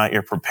whether or not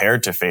you're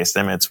prepared to face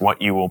them. It's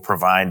what you will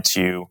provide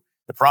to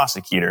the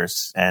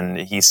prosecutors. And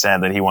he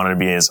said that he wanted to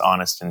be as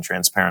honest and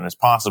transparent as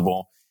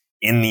possible.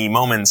 In the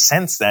moment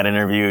since that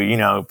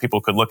interview, people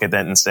could look at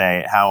that and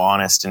say, how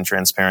honest and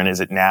transparent is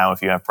it now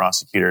if you have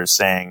prosecutors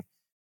saying,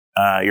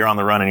 you're on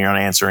the run and you're not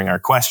answering our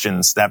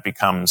questions? That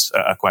becomes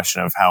a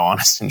question of how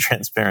honest and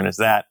transparent is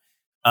that.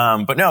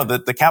 But no,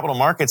 the capital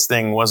markets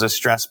thing was a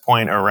stress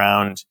point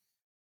around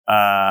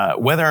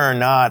whether or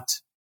not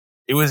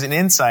it was an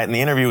insight, and the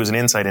interview was an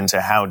insight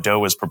into how Do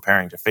was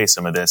preparing to face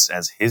some of this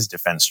as his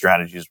defense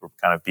strategies were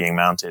kind of being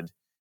mounted.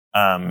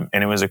 And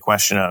it was a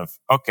question of,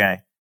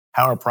 okay,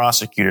 how are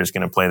prosecutors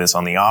going to play this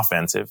on the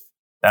offensive?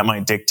 That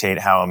might dictate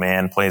how a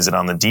man plays it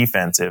on the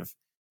defensive.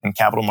 And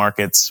capital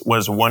markets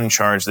was one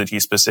charge that he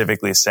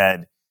specifically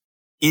said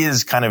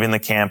is kind of in the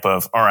camp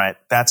of, all right,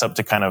 that's up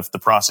to kind of the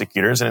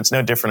prosecutors. And it's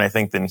no different, I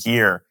think, than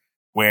here,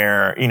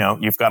 where,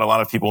 you've got a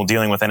lot of people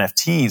dealing with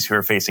NFTs who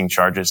are facing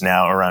charges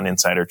now around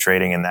insider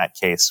trading, in that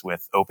case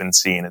with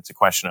OpenSea. And it's a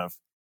question of,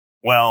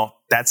 well,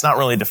 that's not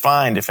really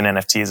defined if an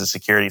NFT is a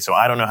security. So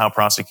I don't know how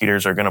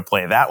prosecutors are going to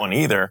play that one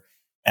either.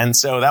 And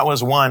so that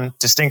was one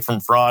distinct from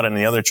fraud and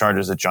the other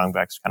charges that Jung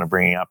Baek's kind of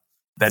bringing up,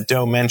 that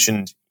Do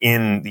mentioned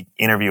in the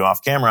interview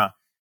off camera,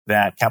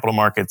 that capital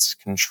markets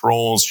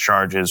controls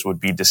charges would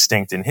be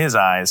distinct in his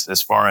eyes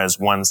as far as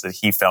ones that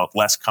he felt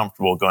less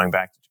comfortable going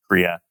back to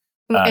Korea.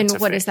 And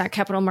what is that,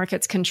 capital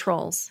markets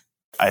controls?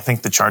 I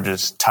think the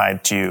charges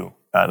tied to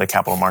the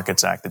Capital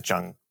Markets Act that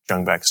Jung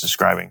Baek is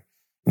describing.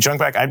 And Jung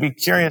Baek, I'd be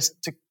curious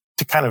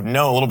to kind of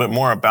know a little bit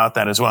more about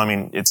that as well. I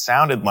mean, it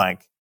sounded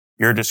like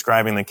you're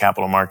describing the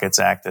Capital Markets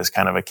Act as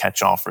kind of a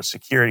catch-all for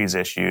securities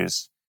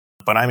issues.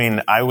 But I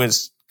mean, I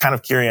was kind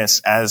of curious,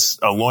 as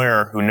a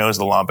lawyer who knows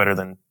the law better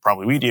than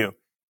probably we do,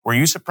 were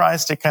you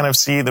surprised to kind of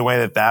see the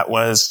way that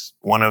was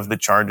one of the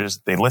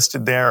charges they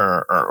listed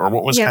there, or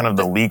what was kind of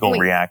the legal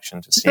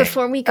reaction to seeing?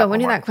 Before we go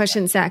into that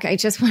question, Zach, I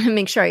just want to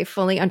make sure I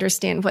fully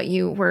understand what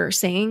you were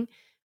saying.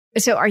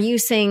 So are you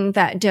saying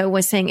that Do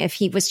was saying if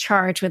he was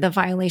charged with a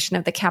violation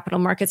of the Capital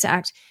Markets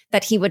Act,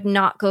 that he would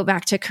not go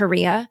back to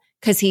Korea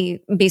because he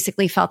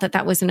basically felt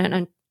that was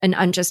an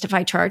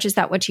unjustified charge? Is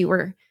that what you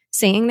were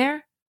saying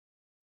there?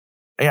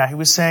 Yeah, he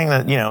was saying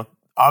that,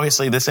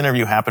 obviously this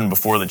interview happened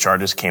before the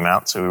charges came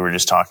out. So we were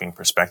just talking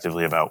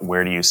prospectively about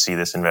where do you see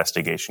this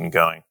investigation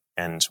going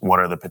and what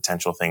are the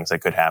potential things that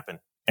could happen.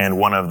 And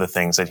one of the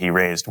things that he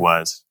raised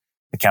was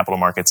the Capital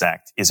Markets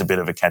Act is a bit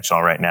of a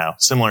catch-all right now,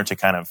 similar to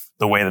kind of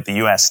the way that the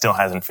U.S. still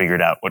hasn't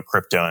figured out what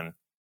crypto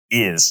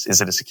is.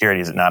 Is it a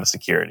security? Is it not a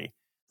security?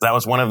 That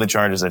was one of the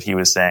charges that he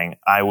was saying,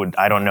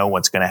 I don't know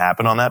what's going to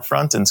happen on that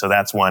front. And so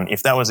that's one,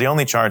 if that was the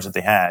only charge that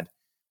they had,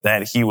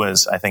 that he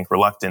was, I think,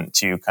 reluctant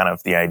to kind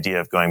of the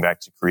idea of going back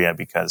to Korea,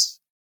 because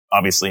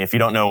obviously if you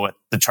don't know what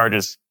the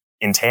charges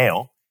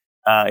entail,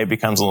 it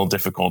becomes a little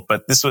difficult.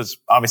 But this was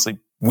obviously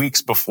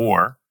weeks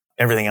before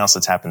everything else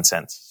that's happened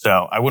since.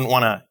 So I wouldn't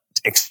want to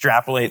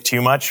extrapolate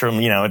too much from,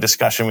 a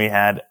discussion we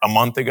had a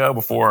month ago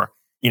before,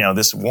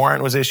 this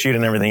warrant was issued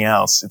and everything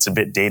else. It's a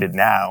bit dated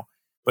now.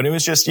 But it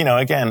was just,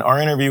 again,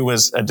 our interview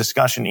was a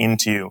discussion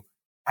into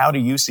how do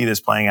you see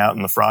this playing out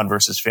in the fraud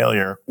versus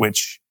failure,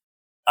 which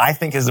I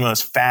think is the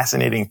most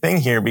fascinating thing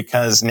here,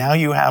 because now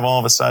you have all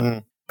of a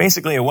sudden,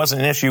 basically it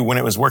wasn't an issue when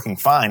it was working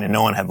fine and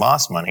no one had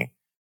lost money.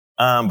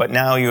 But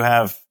now you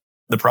have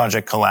the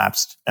project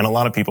collapsed and a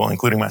lot of people,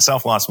 including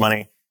myself, lost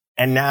money.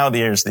 And now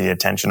there's the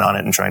attention on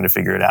it and trying to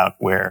figure it out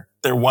where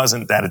there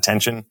wasn't that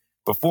attention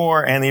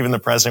before. And even the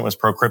president was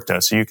pro crypto.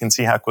 So you can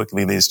see how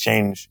quickly these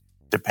change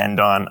depend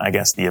on, I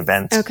guess, the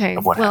events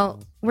of what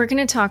happened. We're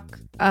going to talk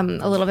a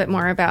little bit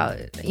more about,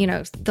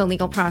 the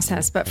legal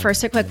process. But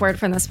first, a quick word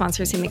from the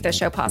sponsors who make this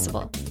show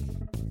possible.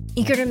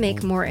 Eager to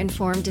make more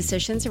informed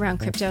decisions around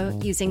crypto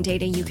using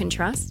data you can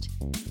trust?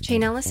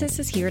 Chainalysis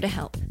is here to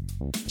help.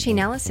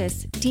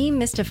 Chainalysis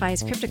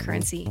demystifies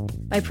cryptocurrency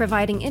by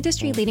providing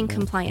industry-leading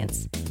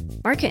compliance,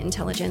 market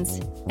intelligence,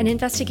 and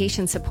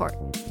investigation support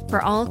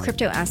for all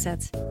crypto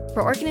assets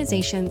for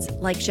organizations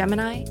like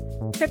Gemini,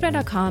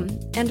 Crypto.com,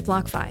 and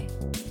BlockFi.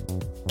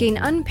 Gain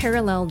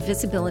unparalleled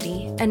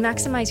visibility and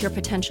maximize your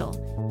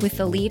potential with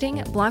the leading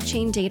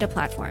blockchain data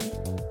platform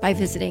by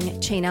visiting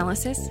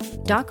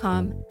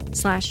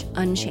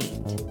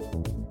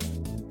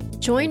chainalysis.com/unchained.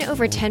 Join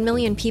over 10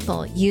 million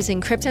people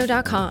using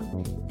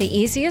Crypto.com, the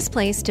easiest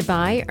place to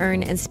buy,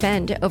 earn, and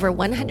spend over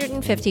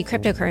 150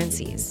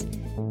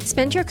 cryptocurrencies.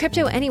 Spend your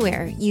crypto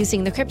anywhere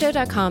using the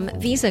Crypto.com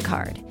Visa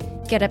card.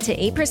 Get up to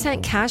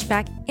 8% cash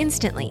back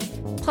instantly,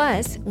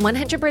 plus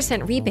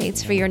 100%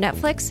 rebates for your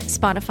Netflix,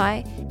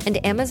 Spotify,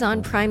 and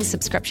Amazon Prime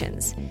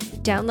subscriptions.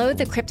 Download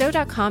the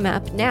Crypto.com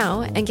app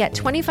now and get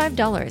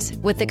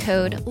 $25 with the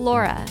code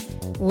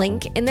LAURA.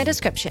 Link in the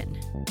description.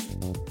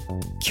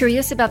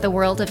 Curious about the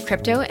world of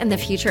crypto and the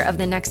future of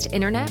the next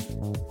internet?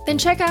 Then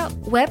check out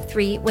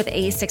Web3 with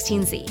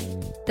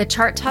A16Z, the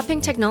chart-topping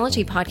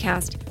technology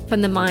podcast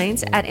from the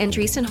minds at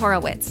Andreessen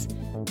Horowitz,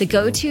 the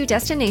go-to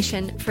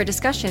destination for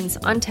discussions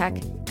on tech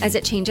as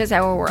it changes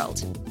our world.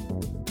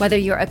 Whether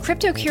you're a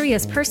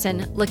crypto-curious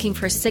person looking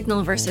for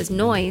signal versus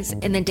noise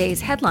in the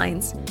day's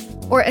headlines,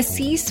 or a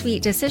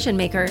C-suite decision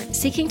maker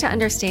seeking to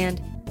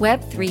understand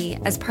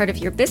Web3 as part of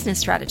your business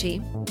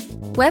strategy,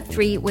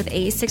 Web3 with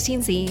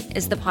A16Z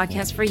is the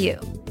podcast for you.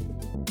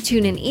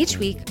 Tune in each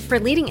week for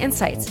leading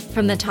insights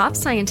from the top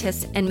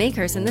scientists and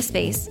makers in the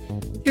space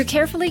through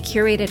carefully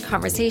curated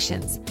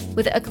conversations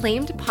with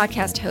acclaimed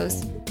podcast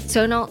host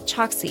Sonal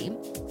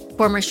Chokshi,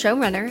 former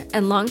showrunner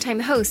and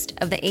longtime host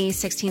of the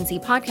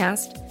A16Z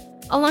podcast,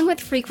 along with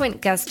frequent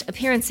guest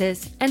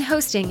appearances and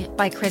hosting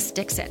by Chris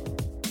Dixon.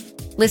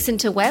 Listen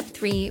to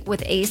Web3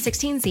 with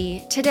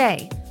A16Z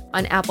today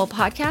on Apple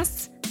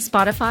Podcasts,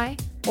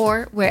 Spotify,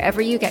 or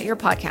wherever you get your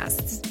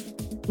podcasts.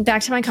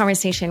 Back to my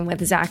conversation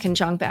with Zach and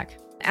Jongbek.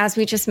 As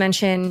we just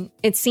mentioned,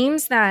 it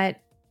seems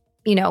that,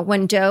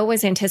 when Do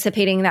was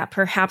anticipating that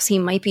perhaps he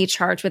might be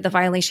charged with a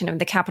violation of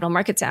the Capital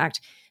Markets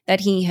Act, that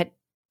he had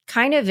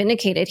kind of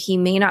indicated he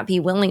may not be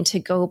willing to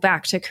go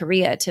back to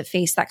Korea to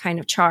face that kind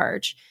of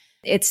charge.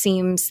 It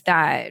seems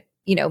that,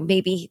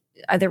 maybe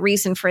the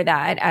reason for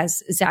that,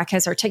 as Zach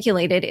has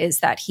articulated, is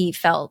that he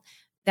felt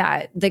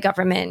that the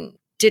government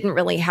didn't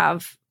really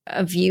have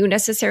a view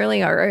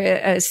necessarily, or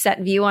a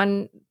set view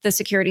on the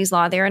securities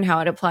law there and how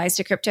it applies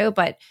to crypto,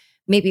 but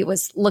maybe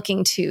was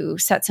looking to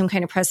set some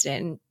kind of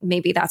precedent.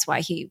 Maybe that's why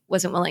he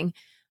wasn't willing.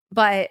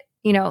 But,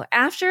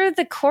 after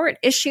the court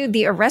issued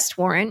the arrest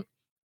warrant,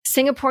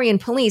 Singaporean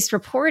police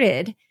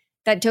reported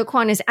that Do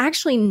Kwon is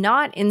actually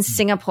not in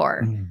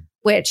Singapore,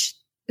 which,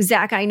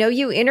 Zach, I know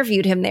you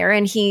interviewed him there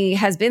and he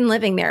has been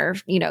living there,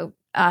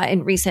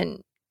 in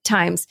recent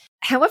times.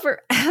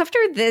 However, after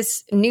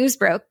this news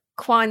broke,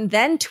 Kwon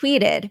then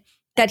tweeted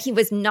that he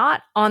was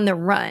not on the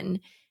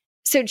run.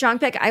 So,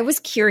 Jongbek, I was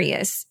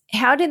curious,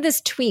 how did this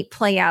tweet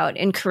play out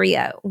in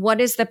Korea? What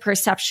is the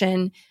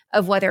perception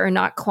of whether or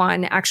not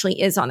Kwon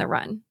actually is on the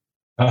run?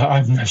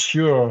 I'm not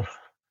sure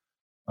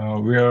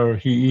where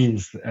he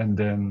is and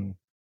then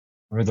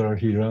whether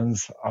he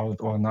runs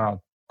out or not.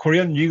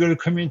 Korean legal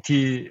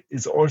community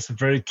is also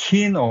very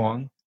keen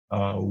on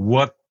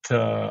what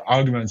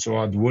arguments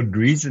or what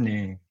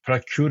reasoning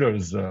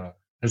prosecutors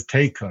has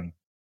taken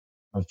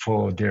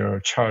for their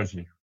charge.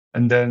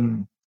 And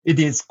then it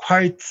is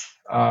quite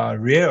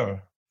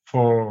rare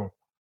for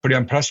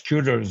Korean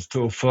prosecutors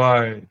to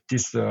apply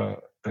this the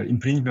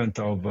infringement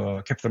of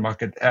Capital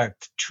Market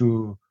Act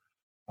to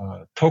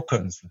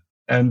tokens.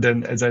 And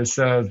then, as I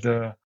said,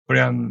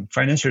 Korean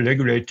financial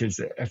regulators,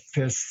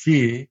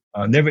 FSC,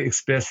 never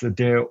expressed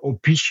their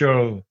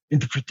official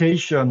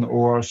interpretation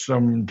or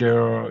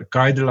their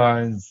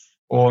guidelines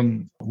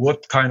on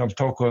what kind of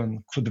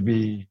token could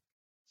be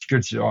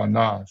security or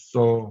not.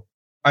 So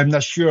I'm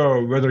not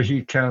sure whether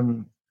he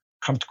can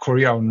come to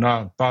Korea or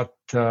not. But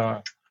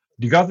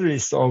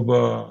regardless of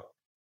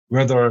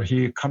whether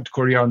he come to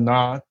Korea or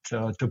not,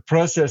 the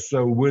process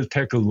will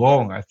take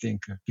long, I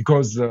think,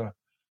 because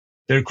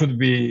there could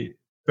be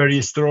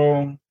very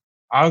strong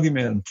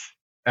argument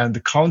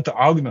and counter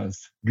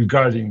arguments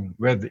regarding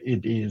whether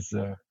it is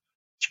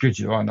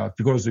security or not,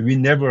 because we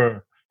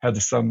never had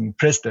some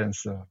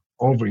precedence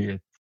over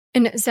it.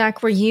 And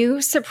Zach, were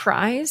you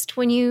surprised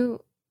when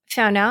you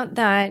found out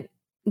that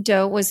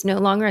Do was no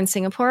longer in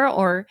Singapore,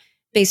 or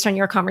based on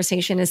your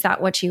conversation, is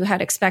that what you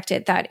had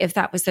expected, that if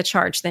that was the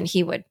charge, then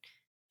he would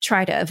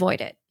try to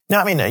avoid it? No,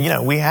 I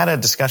mean, we had a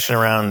discussion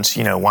around,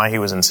 why he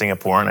was in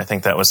Singapore. And I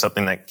think that was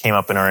something that came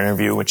up in our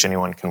interview, which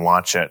anyone can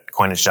watch at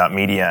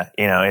Coinage.media.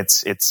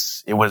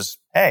 It was,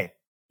 hey,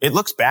 it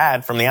looks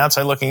bad from the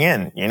outside looking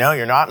in.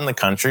 You're not in the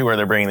country where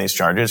they're bringing these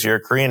charges. You're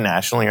a Korean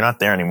national. You're not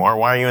there anymore.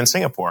 Why are you in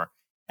Singapore?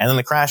 And then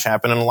the crash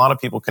happened. And a lot of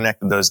people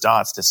connected those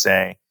dots to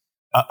say,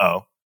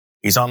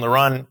 he's on the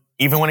run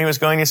even when he was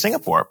going to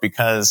Singapore,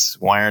 because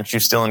why aren't you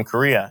still in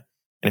Korea?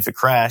 And if it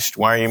crashed,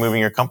 why are you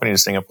moving your company to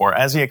Singapore?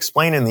 As he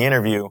explained in the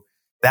interview,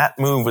 that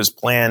move was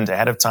planned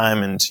ahead of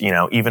time. And,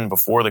 even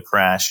before the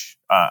crash,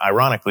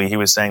 ironically, he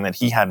was saying that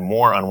he had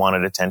more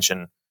unwanted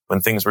attention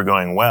when things were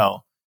going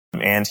well.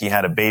 And he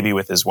had a baby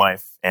with his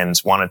wife and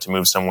wanted to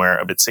move somewhere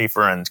a bit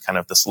safer, and kind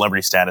of the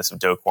celebrity status of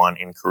Do Kwon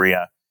in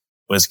Korea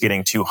was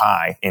getting too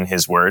high, in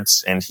his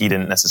words, and he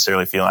didn't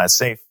necessarily feel as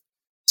safe.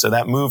 So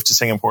that move to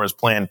Singapore was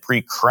planned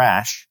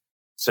pre-crash.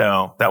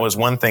 So that was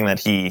one thing that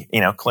he,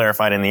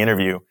 clarified in the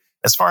interview.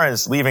 As far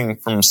as leaving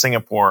from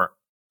Singapore,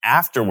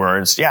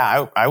 afterwards,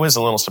 yeah, I was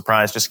a little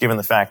surprised just given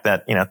the fact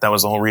that, that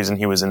was the whole reason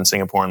he was in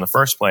Singapore in the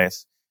first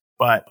place.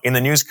 But in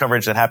the news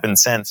coverage that happened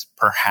since,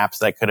 perhaps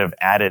that could have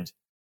added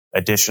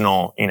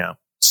additional,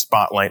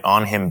 spotlight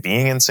on him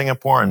being in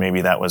Singapore. And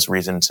maybe that was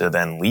reason to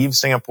then leave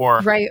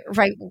Singapore. Right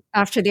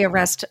after the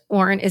arrest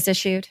warrant is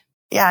issued.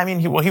 Yeah, I mean,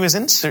 he was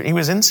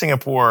in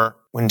Singapore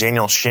when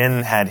Daniel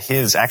Shin had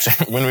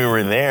actually, when we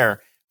were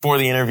there for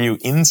the interview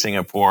in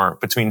Singapore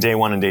between day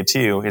 1 and day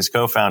 2, his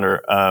co-founder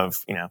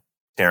of,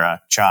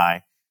 Terra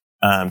Chai,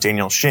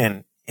 Daniel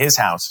Shin, his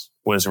house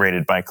was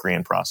raided by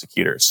Korean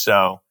prosecutors.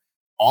 So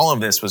all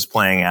of this was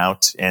playing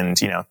out. And,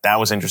 that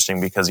was interesting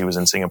because he was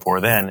in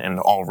Singapore then. And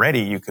already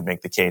you could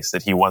make the case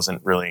that he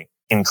wasn't really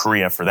in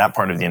Korea for that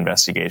part of the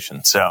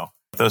investigation. So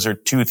those are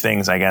two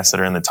things, I guess, that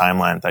are in the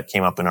timeline that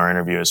came up in our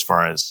interview as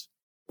far as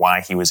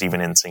why he was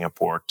even in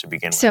Singapore to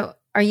begin with. So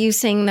are you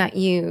saying that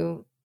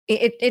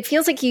it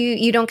feels like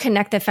you don't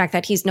connect the fact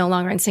that he's no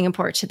longer in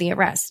Singapore to the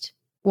arrest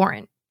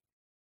warrant?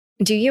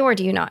 Do you or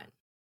do you not?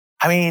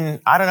 I mean,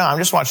 I don't know. I'm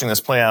just watching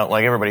this play out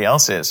like everybody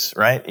else is,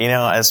 right?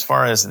 As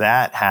far as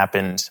that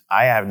happened,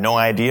 I have no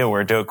idea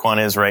where Do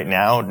Kwon is right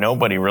now.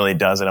 Nobody really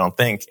does, I don't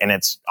think. And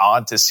it's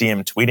odd to see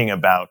him tweeting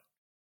about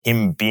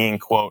him being,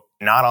 quote,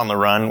 not on the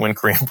run when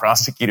Korean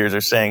prosecutors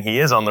are saying he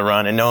is on the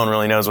run and no one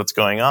really knows what's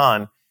going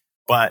on.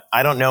 But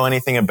I don't know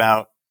anything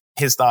about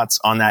his thoughts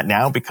on that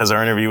now because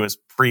our interview was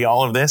pre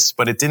all of this,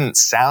 but it didn't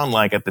sound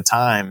like at the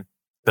time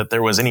that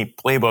there was any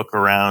playbook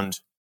around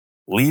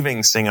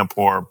leaving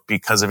Singapore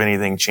because of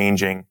anything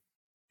changing.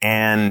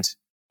 And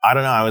I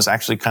don't know, I was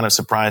actually kind of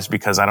surprised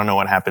because I don't know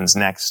what happens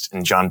next.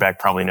 And John Beck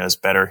probably knows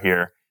better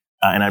here.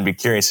 And I'd be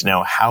curious to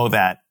know how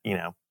that,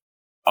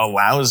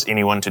 allows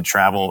anyone to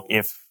travel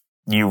if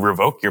you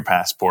revoke your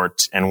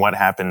passport and what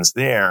happens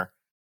there,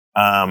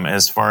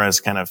 as far as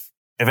kind of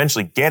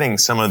eventually getting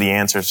some of the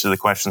answers to the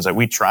questions that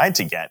we tried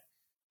to get.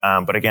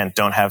 But again,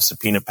 don't have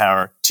subpoena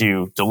power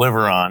to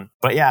deliver on.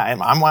 But yeah,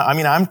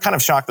 I'm kind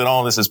of shocked that all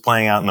of this is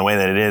playing out in the way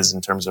that it is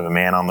in terms of a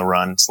man on the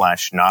run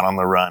 / not on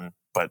the run,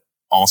 but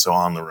also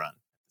on the run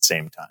at the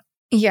same time.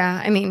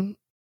 Yeah. I mean,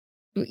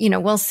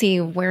 we'll see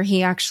where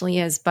he actually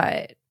is,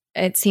 but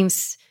it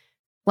seems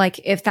like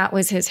if that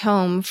was his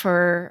home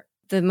for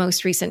the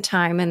most recent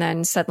time and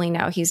then suddenly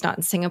now he's not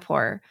in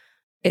Singapore,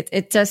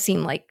 it does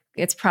seem like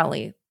it's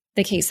probably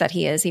the case that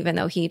he is, even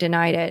though he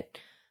denied it.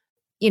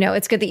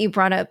 It's good that you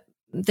brought up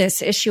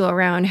this issue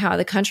around how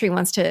the country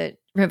wants to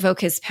revoke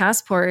his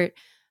passport.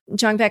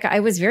 Jong Beck, I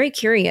was very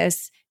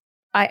curious.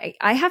 I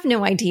have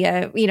no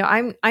idea.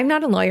 I'm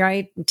not a lawyer.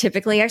 I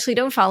typically actually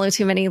don't follow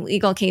too many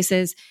legal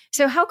cases.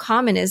 So how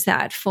common is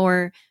that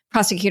for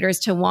prosecutors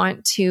to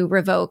want to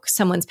revoke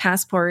someone's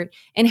passport?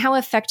 And how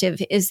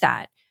effective is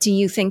that? Do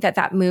you think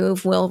that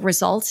move will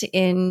result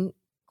in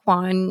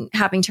Kwon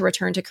having to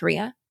return to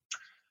Korea?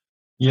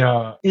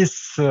 Yeah,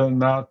 it's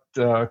not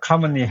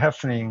commonly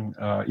happening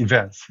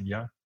events.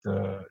 Yeah,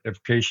 the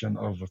revocation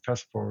of a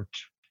passport.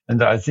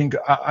 And I think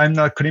I'm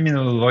not a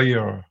criminal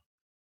lawyer,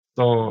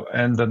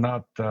 and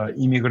not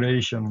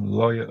immigration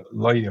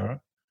lawyer.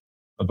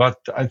 But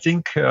I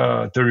think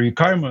the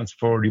requirements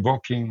for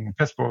revoking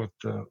passport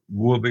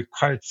will be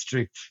quite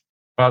strict.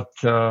 But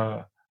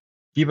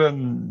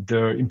given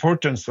the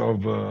importance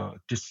of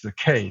this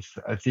case,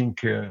 I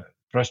think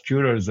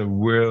prosecutors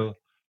will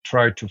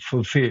try to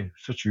fulfill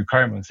such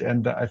requirements.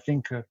 And I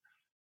think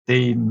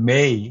they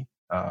may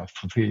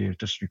fulfill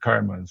these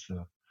requirements.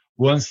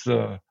 Once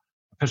the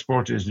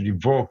passport is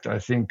revoked, I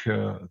think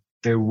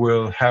they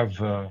will have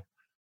a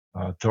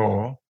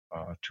door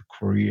to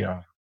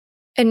Korea.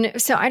 And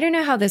so I don't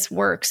know how this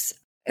works.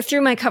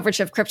 Through my coverage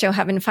of crypto,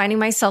 I've been finding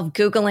myself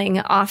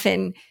Googling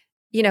often,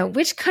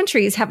 which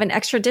countries have an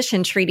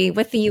extradition treaty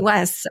with the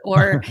US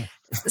or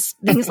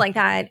things like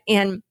that.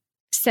 And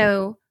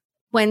so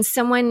when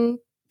someone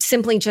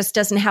simply just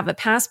doesn't have a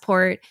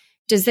passport,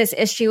 does this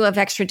issue of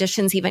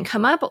extraditions even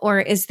come up?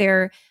 Or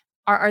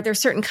are there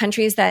certain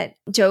countries that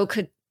Joe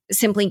could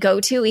simply go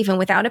to even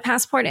without a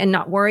passport and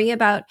not worry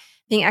about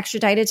being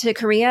extradited to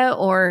Korea?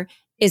 Or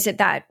is it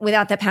that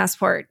without the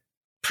passport,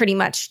 pretty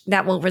much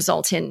that will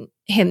result in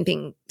him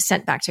being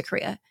sent back to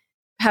Korea?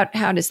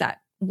 How does that,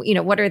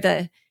 what are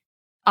the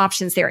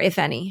options there, if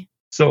any?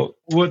 So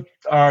what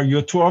are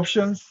your two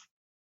options?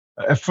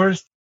 At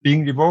first,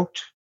 being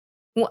revoked?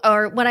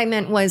 Or what I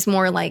meant was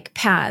more like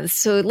paths.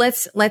 So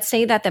let's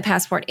say that the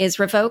passport is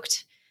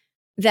revoked.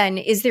 Then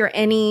is there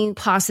any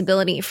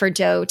possibility for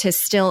Joe to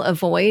still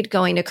avoid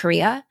going to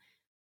Korea?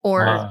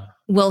 Or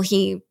will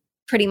he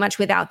pretty much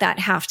without that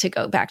have to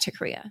go back to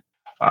Korea?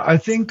 I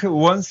think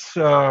once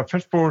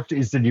passport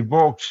is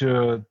revoked,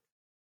 there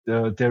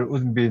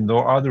wouldn't be no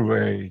other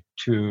way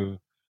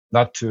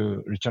not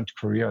to return to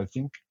Korea, I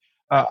think.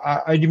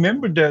 I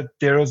remember that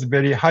there was a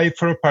very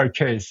high-profile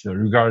case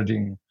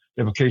regarding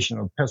revocation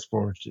of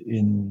passport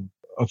in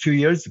a few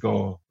years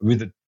ago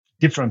with a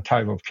different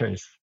type of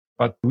case.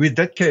 But with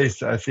that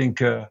case, I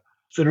think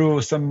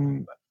through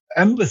some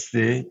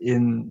embassy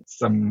in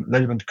some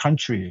relevant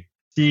country,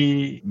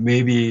 she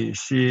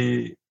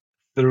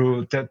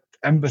through that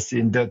embassy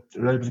in that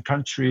relevant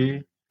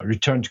country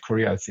returned to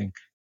Korea, I think.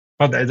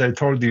 But as I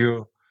told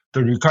you,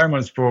 the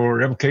requirements for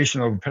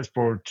revocation of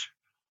passport,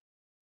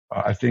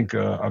 I think,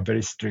 are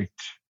very strict.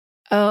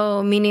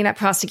 Oh, meaning that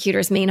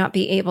prosecutors may not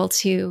be able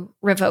to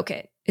revoke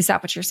it. Is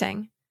that what you're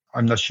saying?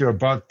 I'm not sure,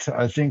 but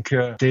I think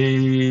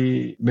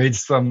they made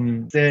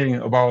some saying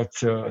about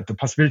the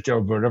possibility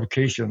of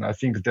revocation. I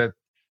think that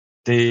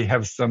they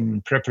have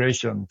some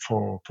preparation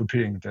for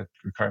fulfilling that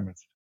requirement,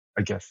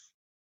 I guess.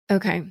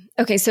 Okay.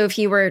 So if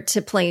you were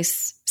to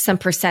place some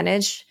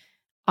percentage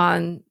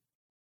on,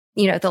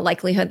 the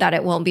likelihood that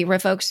it won't be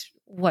revoked,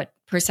 what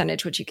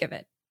percentage would you give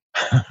it?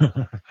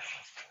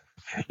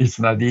 It's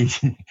not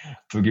easy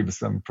to give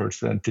some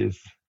percentage.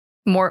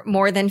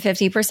 More than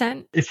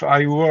 50%? If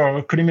I were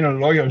a criminal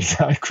lawyer,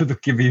 I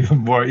could give you a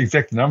more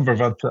exact number,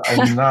 but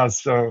I'm not.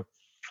 So,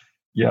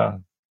 yeah.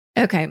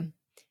 Okay.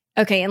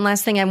 And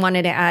last thing I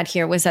wanted to add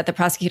here was that the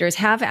prosecutors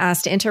have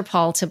asked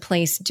Interpol to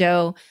place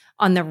Doe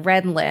on the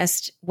red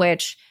list,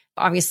 which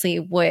obviously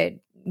would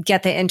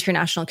get the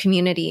international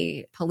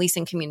community,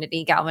 policing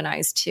community,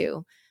 galvanized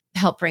to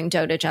help bring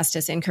Doe to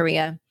justice in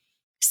Korea.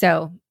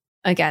 So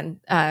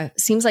again,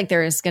 seems like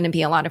there is going to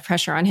be a lot of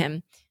pressure on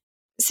him.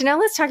 So now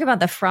let's talk about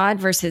the fraud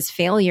versus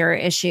failure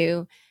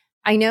issue.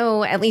 I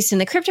know, at least in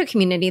the crypto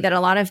community, that a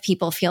lot of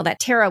people feel that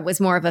Terra was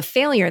more of a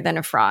failure than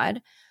a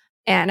fraud.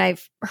 And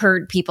I've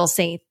heard people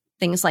say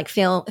things like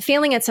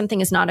failing at something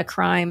is not a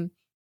crime.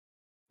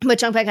 But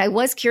Jong-Baek, I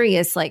was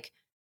curious,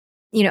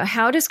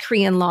 how does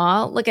Korean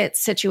law look at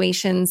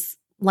situations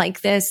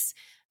like this?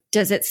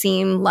 Does it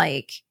seem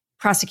like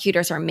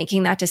prosecutors are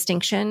making that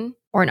distinction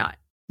or not?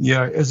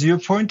 Yeah, as you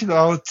pointed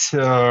out,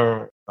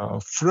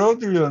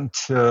 fraudulent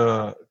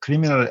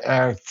criminal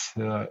act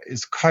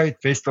is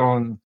quite based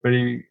on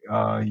very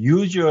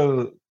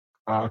usual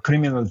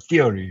criminal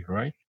theory,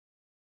 right?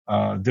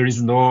 There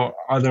is no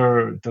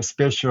other the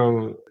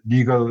special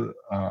legal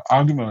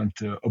argument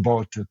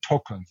about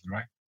tokens,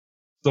 right?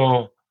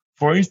 So,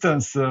 for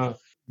instance,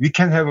 we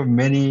can have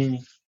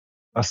many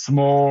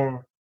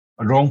small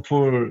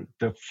wrongful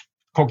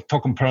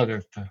token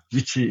product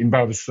which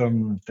involves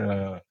some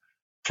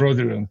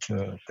fraudulent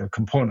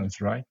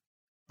components, right?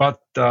 But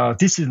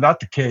this is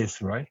not the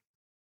case, right?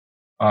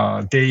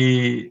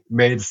 They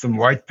made some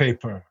white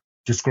paper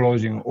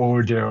disclosing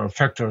all their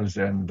factors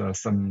and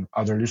some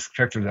other risk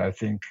factors, I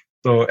think.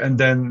 So, and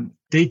then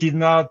they did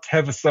not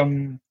have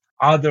some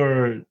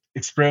other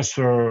express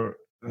or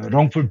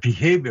wrongful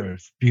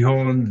behaviors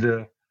beyond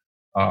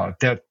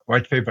that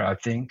white paper, I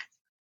think.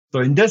 So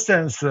in that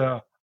sense,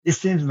 it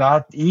seems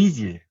not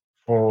easy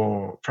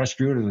for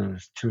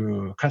prosecutors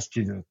to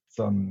constitute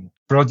some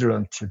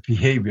fraudulent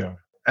behavior.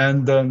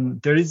 And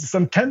there is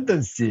some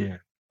tendency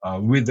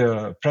with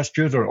the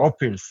prosecutor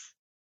office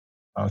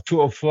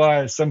to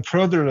apply some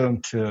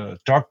fraudulent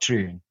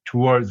doctrine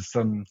towards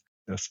some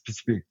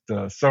specific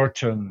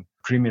certain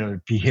criminal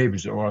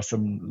behaviors or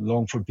some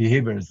wrongful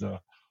behaviors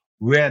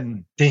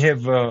when they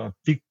have a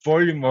big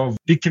volume of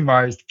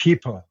victimized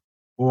people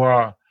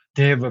or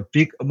they have a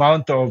big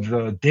amount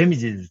of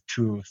damages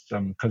to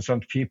some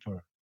concerned people.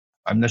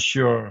 I'm not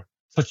sure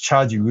such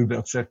charge will be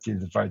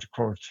accepted by the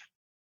court.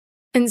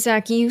 And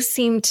Zach, you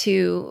seem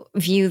to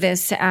view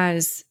this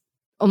as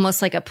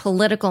almost like a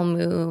political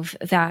move,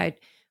 that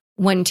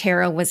when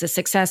Terra was a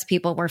success,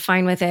 people were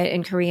fine with it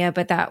in Korea,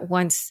 but that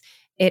once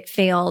it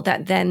failed,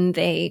 that then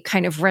they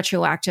kind of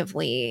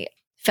retroactively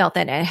felt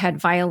that it had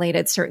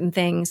violated certain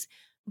things.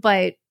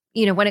 But,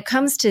 when it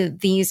comes to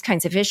these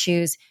kinds of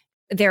issues,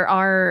 there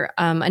are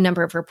a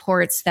number of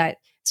reports that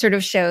sort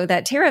of show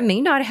that Terra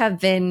may not have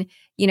been,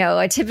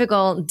 a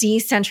typical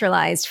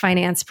decentralized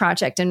finance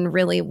project and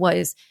really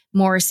was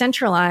more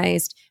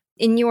centralized.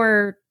 In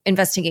your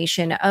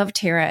investigation of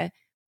Terra,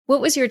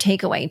 what was your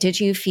takeaway? Did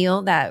you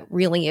feel that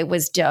really it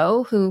was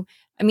Doe who,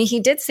 he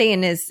did say in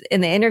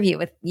the interview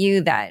with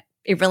you that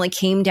it really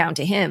came down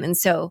to him. And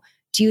so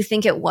do you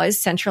think it was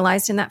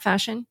centralized in that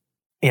fashion?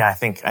 Yeah, I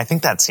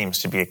think that seems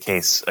to be a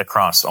case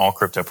across all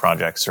crypto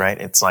projects, right?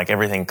 It's like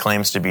everything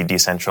claims to be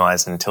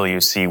decentralized until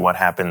you see what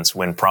happens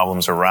when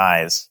problems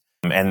arise.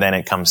 And then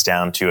it comes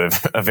down to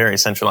a very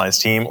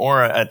centralized team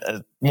or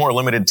a more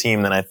limited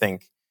team than I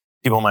think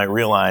people might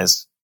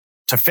realize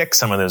to fix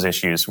some of those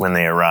issues when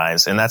they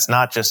arise. And that's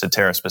not just a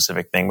Terra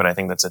specific thing, but I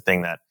think that's a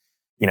thing that,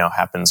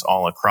 happens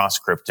all across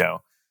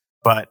crypto.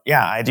 But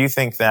yeah, I do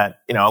think that,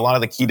 a lot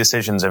of the key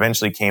decisions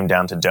eventually came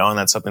down to Doe, and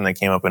that's something that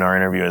came up in our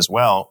interview as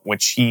well,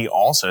 which he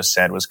also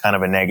said was kind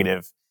of a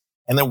negative.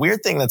 And the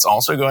weird thing that's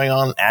also going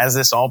on as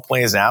this all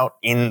plays out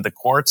in the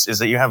courts is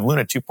that you have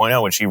Luna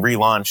 2.0, which he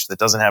relaunched, that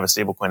doesn't have a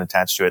stablecoin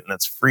attached to it, and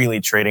that's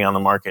freely trading on the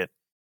market,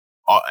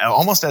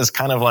 almost as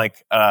kind of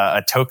like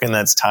a token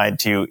that's tied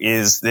to,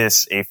 is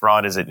this a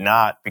fraud, is it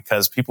not?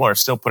 Because people are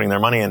still putting their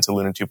money into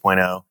Luna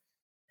 2.0,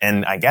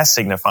 and I guess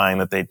signifying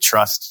that they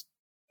trust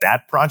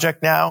that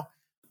project now.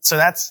 So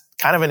that's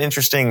kind of an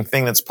interesting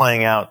thing that's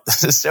playing out.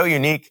 This is so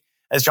unique.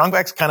 As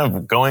Jong-Baek's kind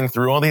of going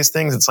through all these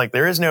things, it's like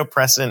there is no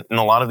precedent in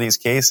a lot of these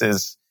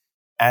cases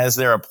as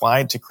they're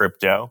applied to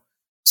crypto.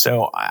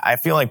 So I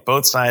feel like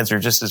both sides are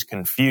just as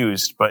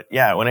confused. But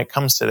yeah, when it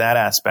comes to that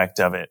aspect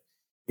of it,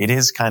 it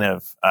is kind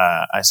of,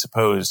 I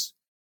suppose,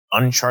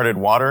 uncharted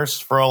waters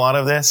for a lot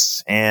of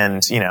this.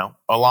 And,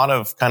 a lot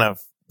of kind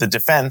of the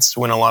defense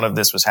when a lot of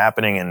this was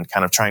happening and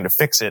kind of trying to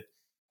fix it,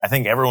 I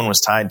think everyone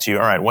was tied to,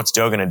 all right, what's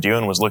Do going to do?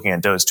 And was looking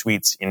at Do's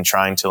tweets in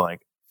trying to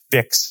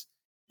fix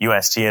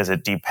UST as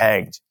it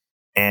depegged.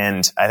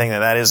 And I think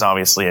that is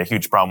obviously a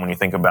huge problem when you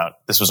think about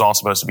this was all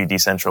supposed to be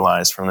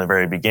decentralized from the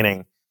very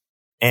beginning.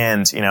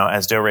 And,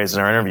 as Do raised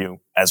in our interview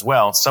as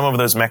well, some of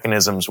those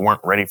mechanisms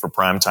weren't ready for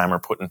prime time or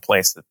put in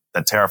place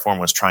that Terraform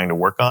was trying to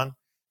work on.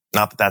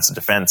 Not that that's a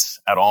defense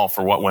at all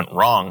for what went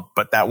wrong,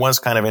 but that was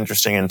kind of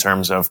interesting in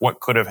terms of what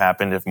could have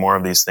happened if more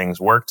of these things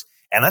worked.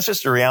 And that's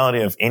just a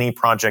reality of any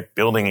project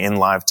building in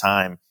live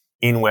time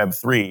in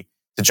Web3.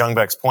 To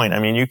Jungbaek's point, I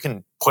mean, you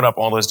can put up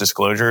all those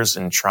disclosures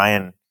and try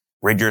and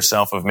rid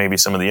yourself of maybe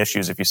some of the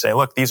issues if you say,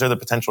 look, these are the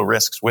potential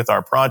risks with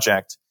our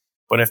project.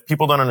 But if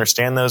people don't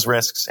understand those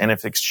risks and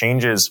if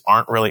exchanges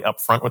aren't really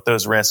upfront with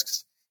those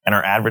risks and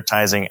are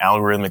advertising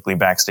algorithmically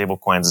backed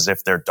stablecoins as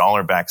if they're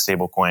dollar-backed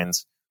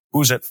stablecoins,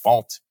 who's at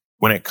fault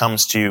when it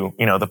comes to,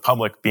 the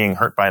public being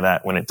hurt by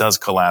that when it does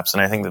collapse?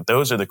 And I think that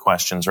those are the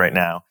questions right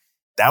now.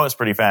 That was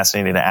pretty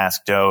fascinating to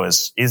ask Do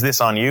is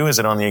this on you? Is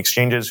it on the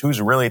exchanges?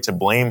 Who's really to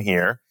blame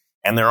here?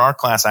 And there are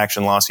class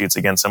action lawsuits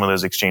against some of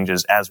those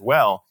exchanges as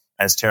well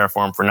as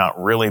Terraform for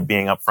not really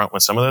being upfront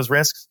with some of those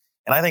risks.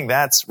 And I think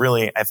that's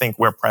really,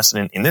 where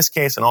precedent in this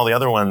case and all the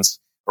other ones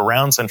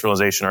around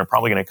centralization are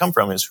probably going to come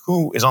from is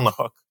who is on the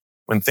hook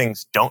when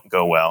things don't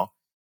go well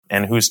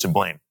and who's to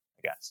blame,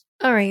 I guess.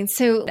 All right.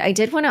 So I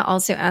did want to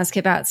also ask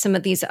about some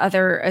of these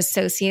other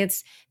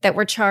associates that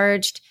were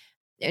charged.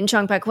 And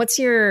Jungbaek, what's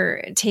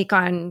your take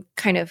on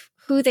kind of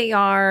who they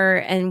are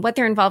and what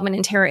their involvement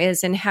in Terra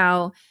is and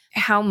how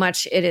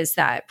much it is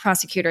that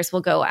prosecutors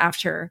will go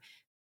after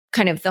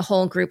kind of the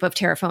whole group of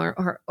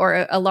Terraform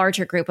or a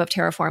larger group of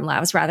Terraform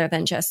labs rather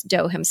than just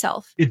Do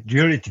himself? It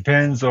really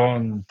depends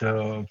on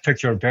the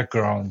factual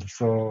background.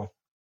 So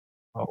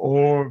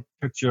all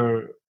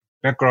factual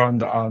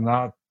background are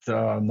not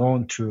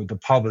known to the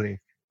public,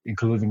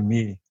 including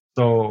me.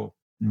 So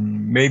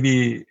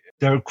maybe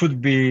there could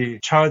be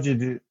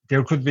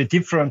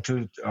different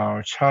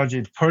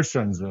charged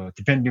persons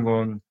depending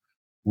on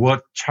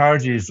what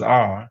charges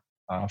are,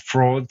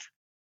 fraud,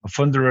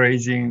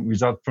 fundraising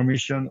without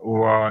permission,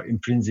 or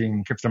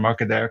infringing Capital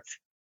Market Act.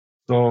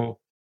 So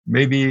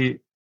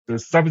maybe the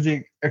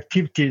subject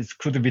activities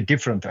could be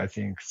different, I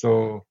think.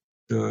 So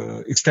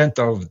the extent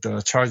of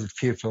the charged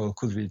people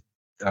could be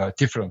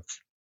different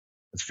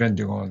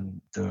depending on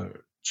the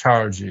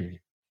charge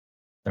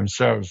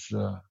themselves.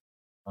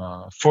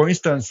 For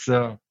instance,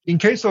 in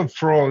case of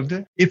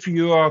fraud, if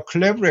you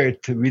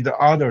collaborate with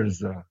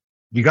others,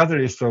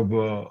 regardless of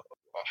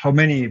how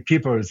many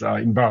people are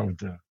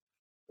involved,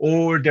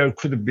 or there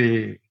could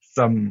be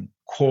some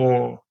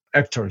core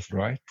actors,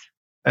 right?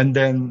 And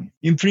then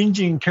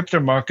infringing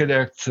Capital Market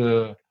Act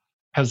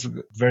has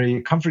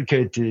very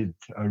complicated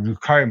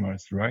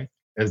requirements, right?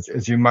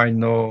 As you might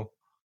know,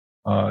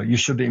 you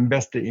should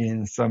invest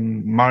in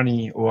some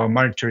money or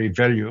monetary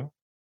value,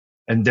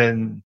 and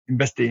then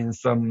invest in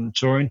some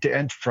joint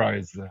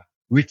enterprise,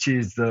 which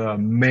is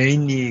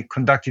mainly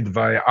conducted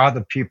by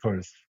other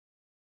peoples.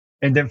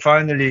 And then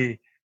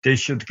finally, they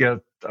should get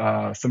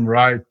some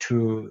right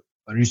to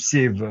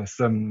receive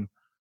some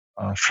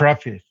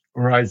profit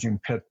arising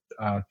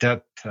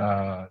that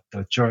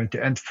the joint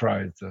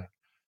enterprise.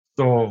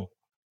 So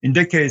in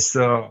that case,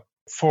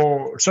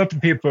 for certain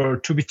people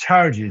to be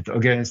charged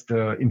against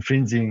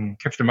infringing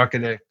Capital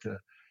Market Act,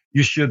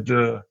 you should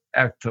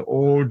act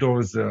all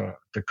those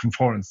the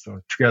components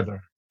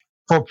together.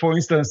 For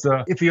instance,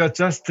 if you are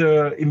just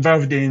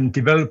involved in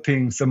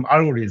developing some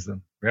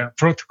algorithm,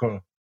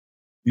 protocol,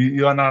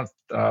 you are not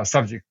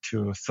subject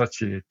to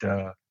such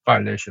a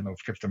violation of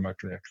Capital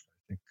Market Act,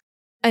 I think.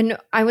 And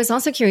I was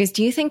also curious,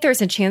 do you think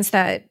there's a chance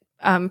that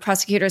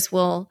prosecutors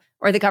will,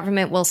 or the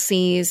government will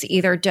seize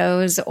either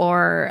Do's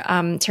or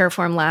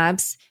Terraform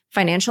Labs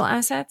financial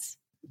assets?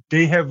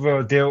 They have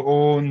their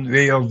own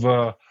way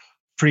of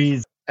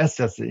freeze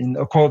assets in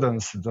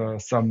accordance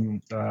with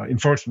some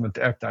enforcement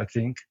act, I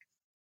think.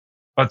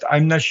 But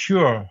I'm not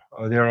sure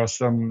there are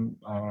some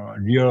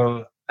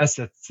real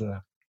assets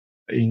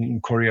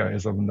in Korea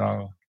as of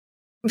now.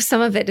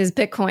 Some of it is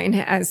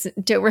Bitcoin, as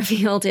Do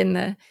revealed in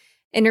the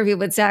interview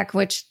with Zach,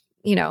 which,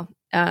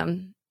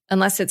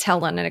 unless it's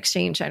held on an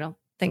exchange, I don't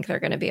think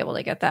they're going to be able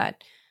to get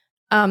that.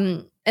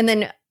 And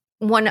then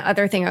one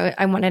other thing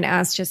I wanted to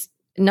ask, just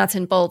nuts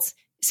and bolts.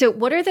 So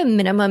what are the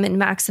minimum and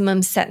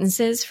maximum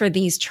sentences for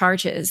these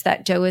charges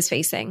that Do is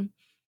facing?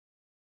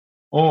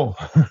 Oh,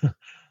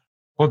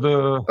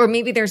 or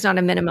maybe there's not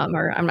a minimum,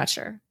 or I'm not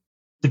sure.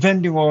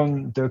 Depending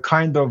on the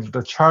kind of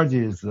the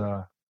charges,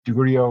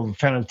 degree of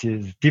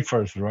penalties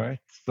differs, right?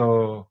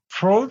 So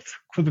fraud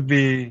could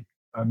be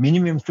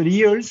minimum 3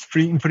 years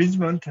free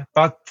imprisonment,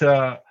 but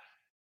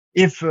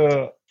if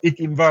it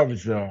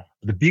involves the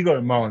bigger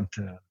amount,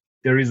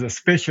 there is a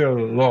special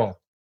law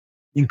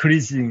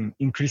increasing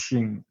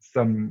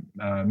some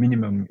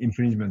minimum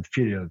imprisonment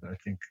period, I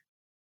think.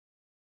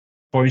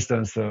 For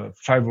instance,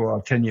 5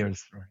 or 10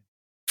 years, right?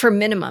 For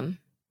minimum?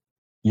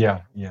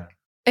 Yeah.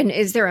 And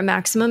is there a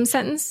maximum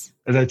sentence?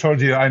 As I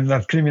told you, I'm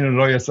not criminal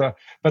lawyer,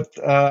 but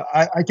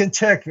I can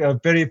check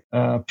very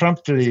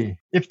promptly.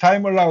 If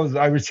time allows,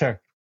 I will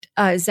check.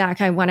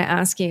 Zach, I want to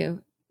ask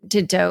you,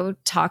 did Do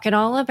talk at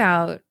all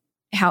about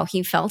how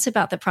he felt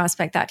about the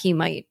prospect that he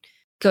might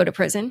go to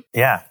prison?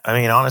 Yeah. I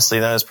mean, honestly,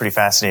 that was pretty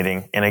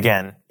fascinating. And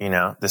again,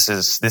 this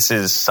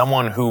is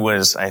someone who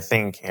was, I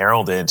think,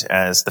 heralded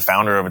as the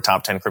founder of a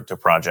top 10 crypto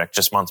project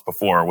just months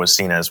before, was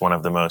seen as one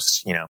of the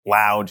most,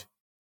 loud,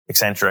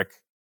 eccentric,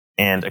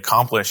 and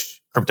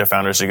accomplished crypto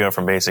founders to go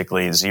from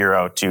basically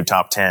 0 to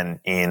top 10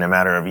 in a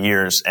matter of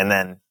years. And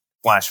then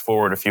flash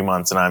forward a few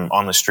months and I'm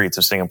on the streets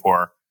of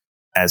Singapore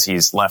as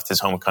he's left his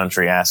home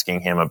country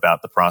asking him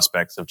about the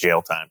prospects of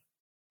jail time.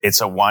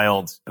 It's a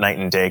wild night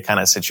and day kind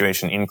of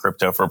situation in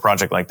crypto for a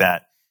project like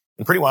that.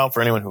 And pretty wild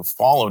for anyone who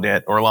followed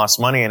it or lost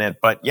money in it.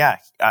 But yeah,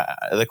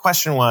 the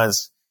question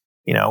was,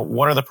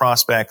 what are the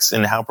prospects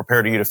and how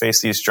prepared are you to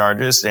face these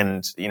charges?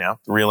 And, the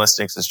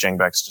realistics, as Jeng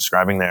Beck's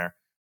describing there,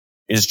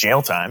 is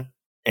jail time.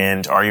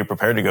 And are you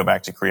prepared to go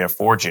back to Korea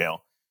for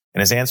jail? And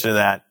his answer to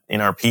that in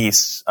our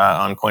piece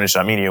on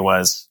Coinage.media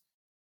was,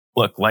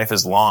 look, life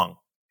is long,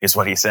 is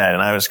what he said.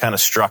 And I was kind of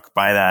struck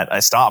by that. I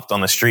stopped on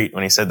the street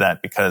when he said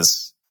that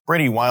because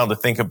pretty wild to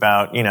think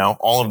about,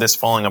 all of this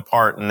falling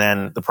apart. And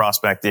then the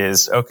prospect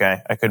is, okay,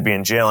 I could be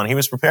in jail. And he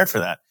was prepared for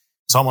that.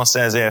 It's almost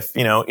as if,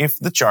 if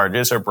the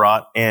charges are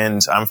brought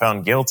and I'm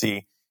found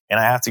guilty and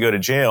I have to go to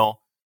jail,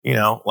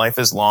 life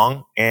is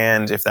long.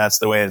 And if that's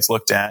the way it's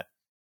looked at,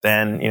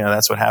 then,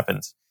 that's what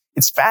happens.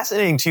 It's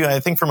fascinating too,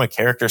 I think, from a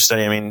character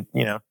study. I mean,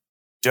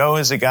 Do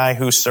is a guy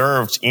who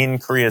served in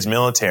Korea's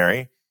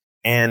military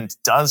and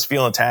does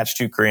feel attached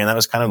to Korea. And that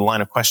was kind of the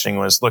line of questioning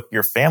was, look,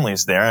 your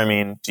family's there. I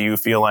mean, do you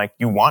feel like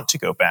you want to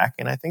go back?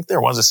 And I think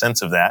there was a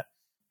sense of that.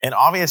 And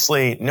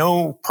obviously,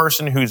 no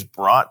person who's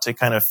brought to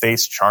kind of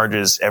face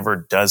charges ever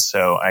does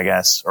so, I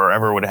guess, or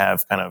ever would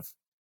have kind of,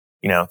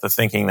 the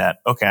thinking that,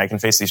 okay, I can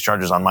face these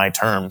charges on my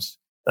terms.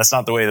 That's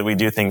not the way that we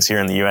do things here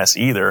in the U.S.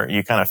 either.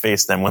 You kind of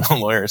face them when the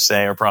lawyers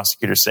say or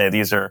prosecutors say,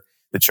 these are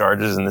the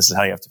charges and this is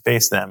how you have to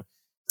face them.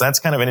 So that's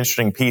kind of an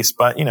interesting piece.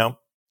 But,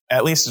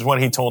 at least is what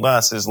he told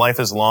us is life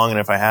is long. And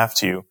if I have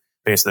to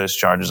face those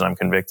charges, I'm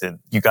convicted.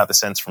 You got the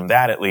sense from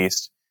that, at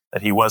least,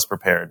 that he was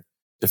prepared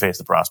to face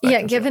the prospect.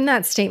 Yeah, given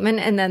that statement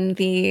and then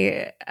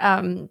the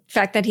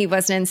fact that he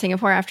wasn't in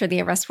Singapore after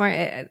the arrest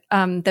warrant,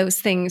 those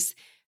things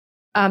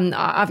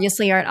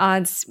obviously are at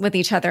odds with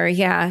each other.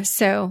 Yeah.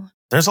 So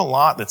there's a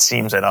lot that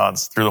seems at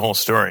odds through the whole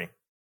story,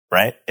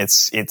 right?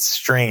 It's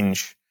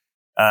strange,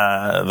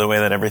 the way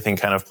that everything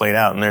kind of played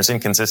out. And there's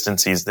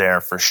inconsistencies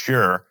there for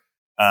sure.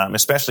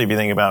 Especially if you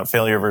think about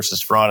failure versus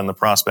fraud and the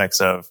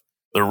prospects of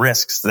the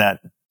risks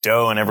that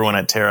Do and everyone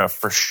at Terra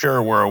for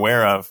sure were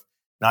aware of,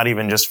 not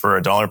even just for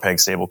a dollar peg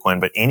stablecoin,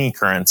 but any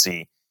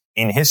currency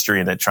in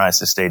history that tries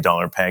to stay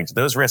dollar pegged.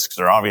 Those risks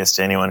are obvious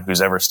to anyone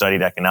who's ever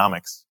studied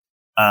economics.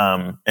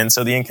 And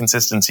so the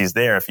inconsistencies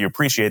there, if you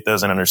appreciate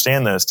those and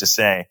understand those, to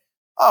say,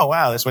 oh,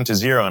 wow, this went to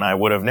zero and I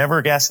would have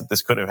never guessed that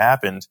this could have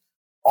happened,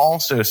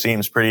 also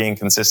seems pretty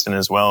inconsistent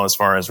as well as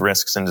far as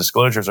risks and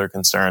disclosures are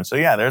concerned. So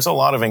yeah, there's a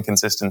lot of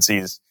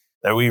inconsistencies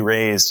that we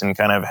raised and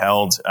kind of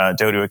held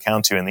Do to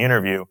account to in the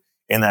interview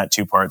in that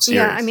 2-part series.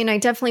 Yeah, I mean, I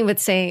definitely would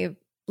say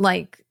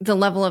like the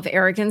level of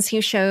arrogance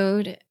he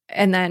showed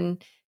and then,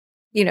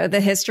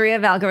 the history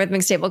of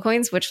algorithmic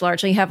stablecoins, which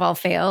largely have all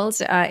failed,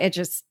 it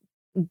just,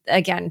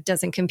 again,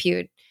 doesn't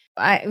compute.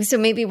 So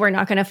maybe we're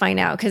not going to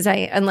find out because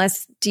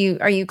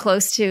are you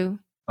close to?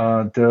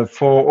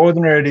 For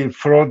ordinary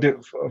fraud,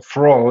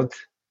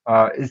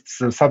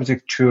 it's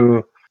subject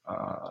to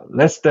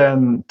less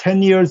than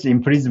 10 years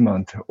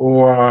imprisonment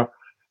or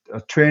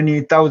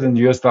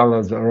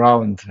 $20,000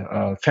 around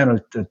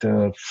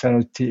the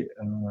penalty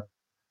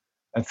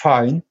and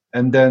fine.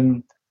 And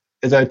then,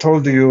 as I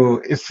told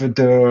you, if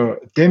the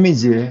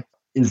damage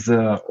is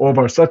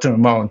over a certain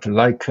amount,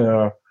 like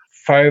 5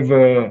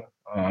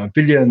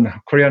 billion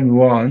Korean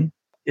won,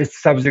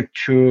 it's subject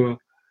to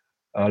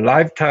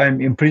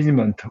lifetime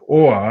imprisonment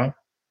or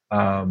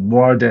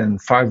more than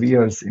 5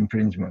 years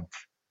imprisonment.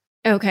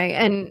 Okay.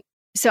 And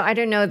so I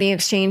don't know the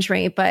exchange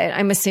rate, but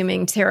I'm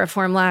assuming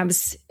Terraform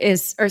Labs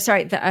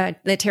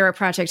the Terra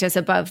project is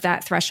above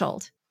that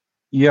threshold.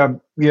 Yeah.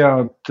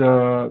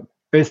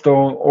 Based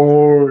on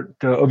all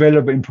the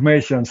available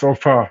information so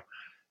far,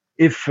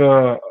 if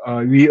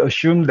we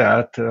assume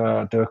that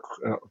the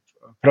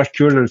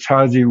prosecutor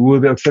charge will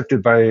be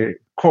accepted by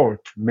court,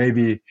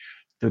 maybe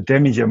the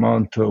damage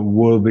amount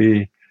will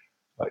be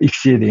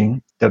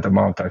exceeding that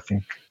amount, I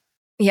think.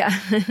 Yeah,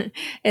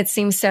 it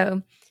seems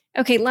so.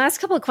 Okay, last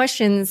couple of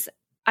questions.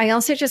 I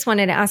also just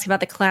wanted to ask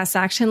about the class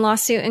action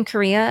lawsuit in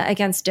Korea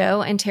against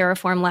Do and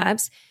Terraform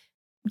Labs.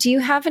 Do you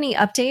have any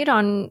update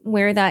on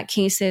where that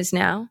case is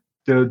now?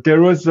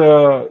 There was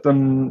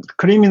some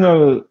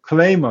criminal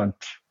claimant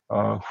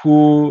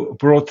who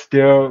brought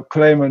their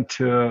claimant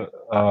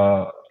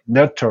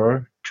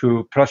letter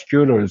to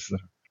prosecutors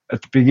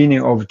at the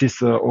beginning of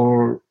this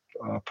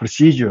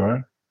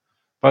procedure,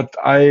 but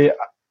I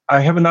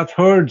have not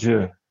heard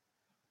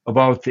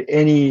about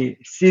any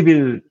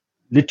civil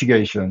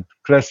litigation,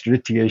 class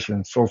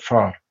litigation so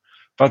far.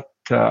 But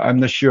I'm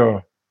not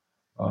sure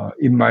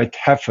it might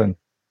happen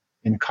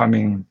in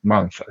coming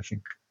months, I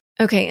think.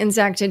 Okay. And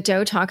Zach, did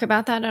Doe talk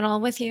about that at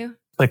all with you?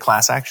 The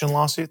class action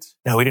lawsuits?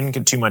 No, we didn't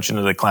get too much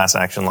into the class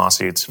action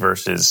lawsuits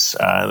versus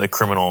the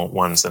criminal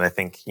ones that I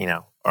think,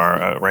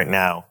 are right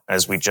now,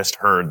 as we just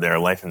heard, their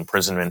life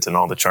imprisonment and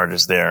all the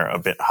charges there a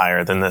bit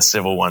higher than the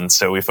civil ones.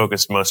 So we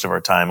focused most of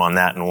our time on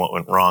that and what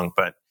went wrong.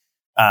 But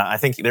I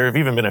think there have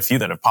even been a few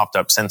that have popped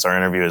up since our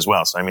interview as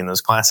well. So, I mean,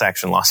 those class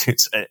action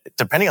lawsuits,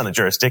 depending on the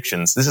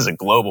jurisdictions, this is a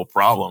global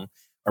problem,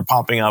 are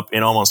popping up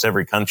in almost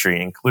every country,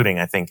 including,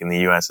 I think, in the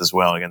U.S. as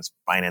well, against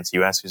Binance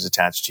US, who's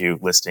attached to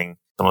listing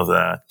some of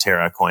the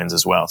Terra coins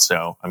as well.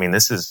 So, I mean,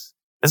 this is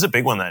a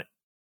big one that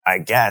I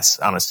guess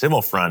on a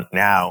civil front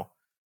now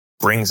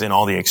brings in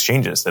all the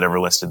exchanges that ever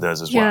listed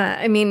those as well. Yeah,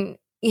 I mean,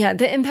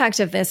 the impact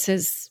of this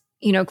is,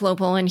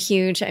 global and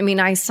huge. I mean,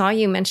 I saw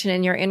you mention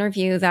in your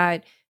interview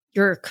that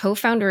your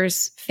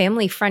co-founder's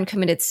family friend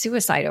committed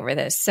suicide over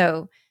this.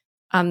 So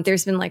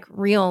there's been like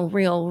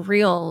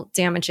real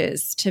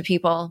damages to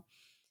people.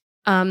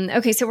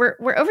 Okay, so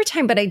we're over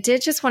time, but I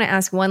did just want to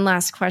ask one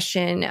last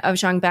question of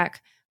Jeong-Baek.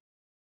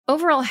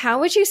 Overall,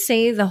 how would you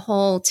say the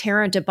whole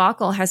Terra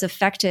debacle has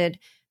affected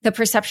the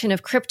perception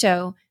of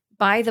crypto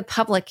by the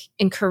public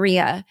in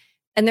Korea?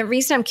 And the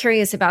reason I'm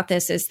curious about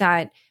this is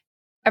that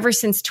ever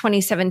since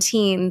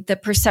 2017, the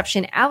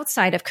perception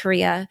outside of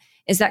Korea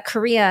is that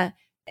Korea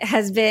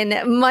has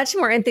been much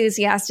more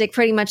enthusiastic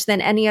pretty much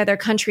than any other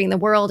country in the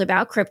world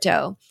about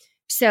crypto.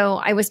 So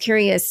I was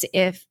curious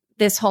if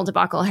this whole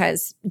debacle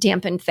has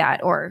dampened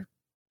that or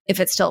if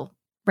it still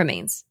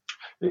remains.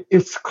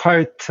 It's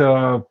quite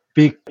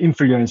big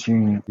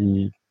influencing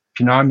the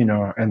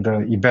phenomena and the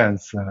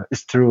events.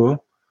 It's true.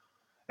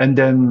 And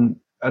then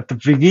at the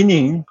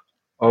beginning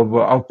of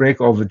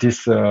outbreak of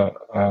these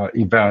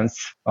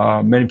events,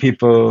 many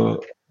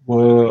people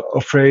were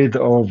afraid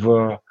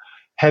of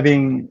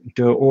having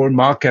the old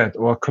market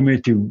or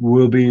community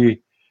will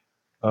be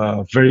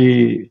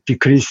very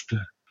decreased.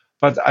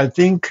 But I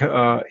think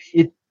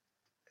it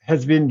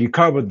has been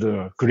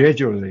recovered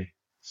gradually.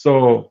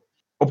 So,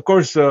 of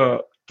course,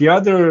 the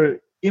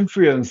other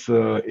influence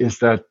is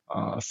that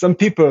some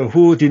people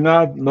who did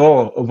not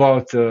know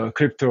about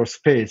crypto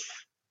space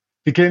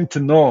became to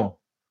know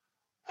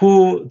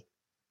who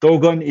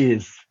Dogon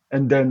is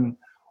and then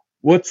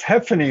what's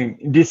happening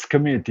in this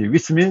community,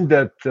 which means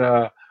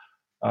that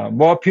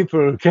more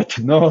people get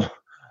to know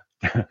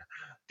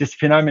this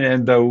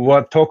phenomenon and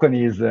what token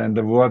is and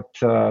what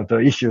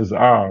the issues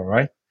are,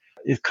 right?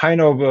 It's kind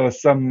of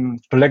some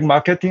black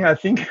marketing, I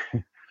think.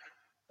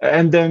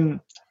 And then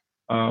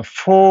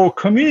for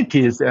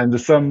communities and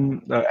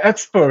some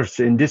experts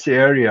in this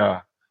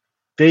area,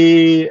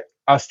 they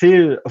are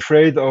still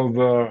afraid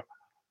of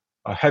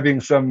having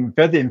some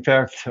bad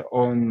impact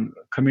on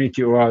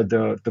community or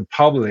the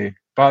public.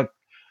 But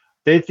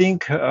they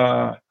think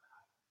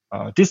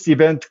this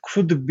event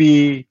could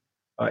be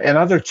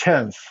another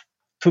chance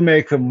to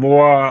make a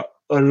more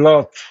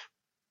alert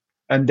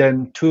and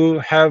then to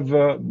have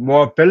a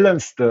more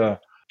balanced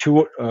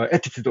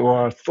attitude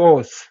or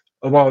thoughts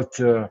about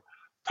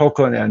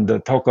token and the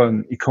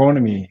token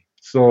economy.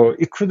 So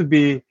it could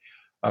be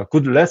a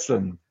good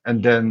lesson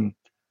and then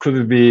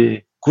could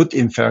be good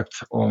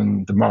impact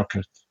on the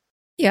market.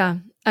 Yeah,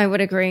 I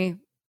would agree.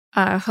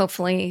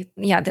 Hopefully,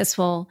 this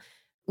will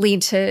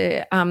lead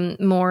to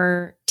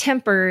more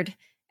tempered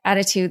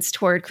attitudes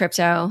toward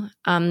crypto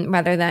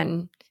rather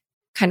than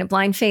kind of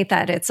blind faith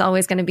that it's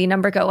always going to be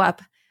number go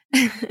up.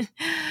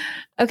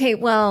 Okay,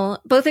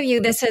 well, both of you,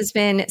 this has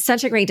been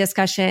such a great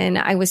discussion.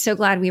 I was so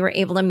glad we were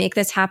able to make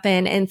this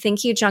happen. And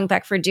thank you,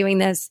 Jeong-Baek, for doing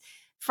this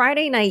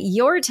Friday night,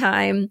 your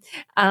time.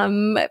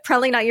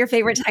 Probably not your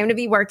favorite time to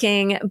be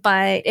working,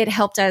 but it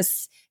helped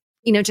us,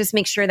 just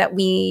make sure that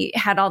we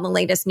had all the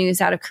latest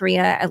news out of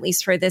Korea, at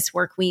least for this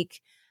work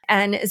week.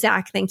 And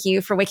Zach, thank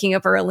you for waking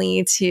up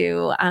early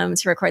to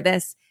record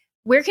this.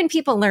 Where can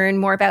people learn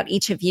more about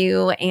each of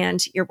you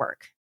and your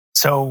work?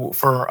 So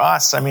for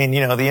us, I mean,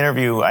 the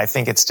interview, I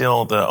think it's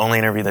still the only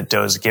interview that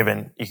Doe's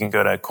given. You can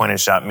go to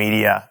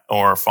coinage.media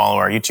or follow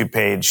our YouTube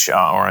page or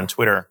on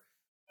Twitter,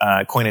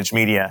 Coinage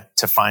Media,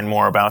 to find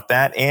more about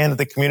that and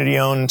the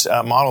community-owned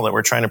model that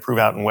we're trying to prove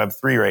out in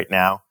Web3 right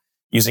now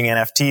using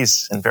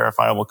NFTs and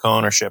verifiable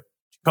co-ownership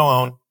to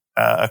co-own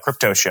a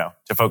crypto show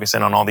to focus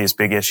in on all these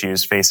big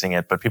issues facing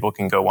it. But people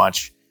can go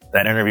watch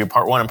that interview,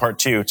 part 1 and part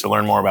 2, to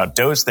learn more about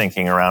Doe's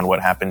thinking around what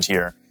happened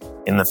here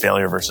in the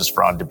failure versus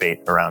fraud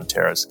debate around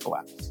Terra's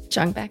collapse.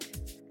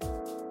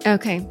 Jeong-Baek.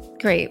 Okay,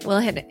 great. Well,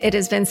 it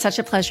has been such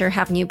a pleasure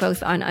having you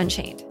both on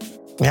Unchained.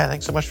 Yeah,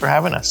 thanks so much for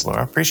having us,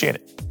 Laura. Appreciate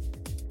it.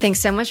 Thanks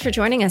so much for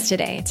joining us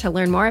today. To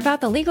learn more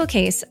about the legal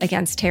case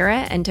against Terra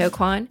and Do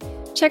Kwon,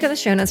 check out the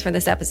show notes for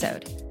this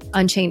episode.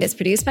 Unchained is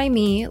produced by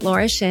me,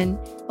 Laura Shin,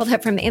 with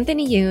help from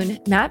Anthony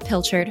Yoon, Matt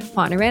Pilchard,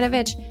 Juan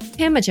Aranovich,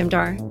 Pam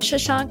Majumdar,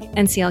 Shashank,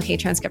 and CLK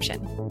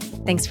Transcription.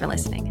 Thanks for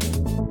listening.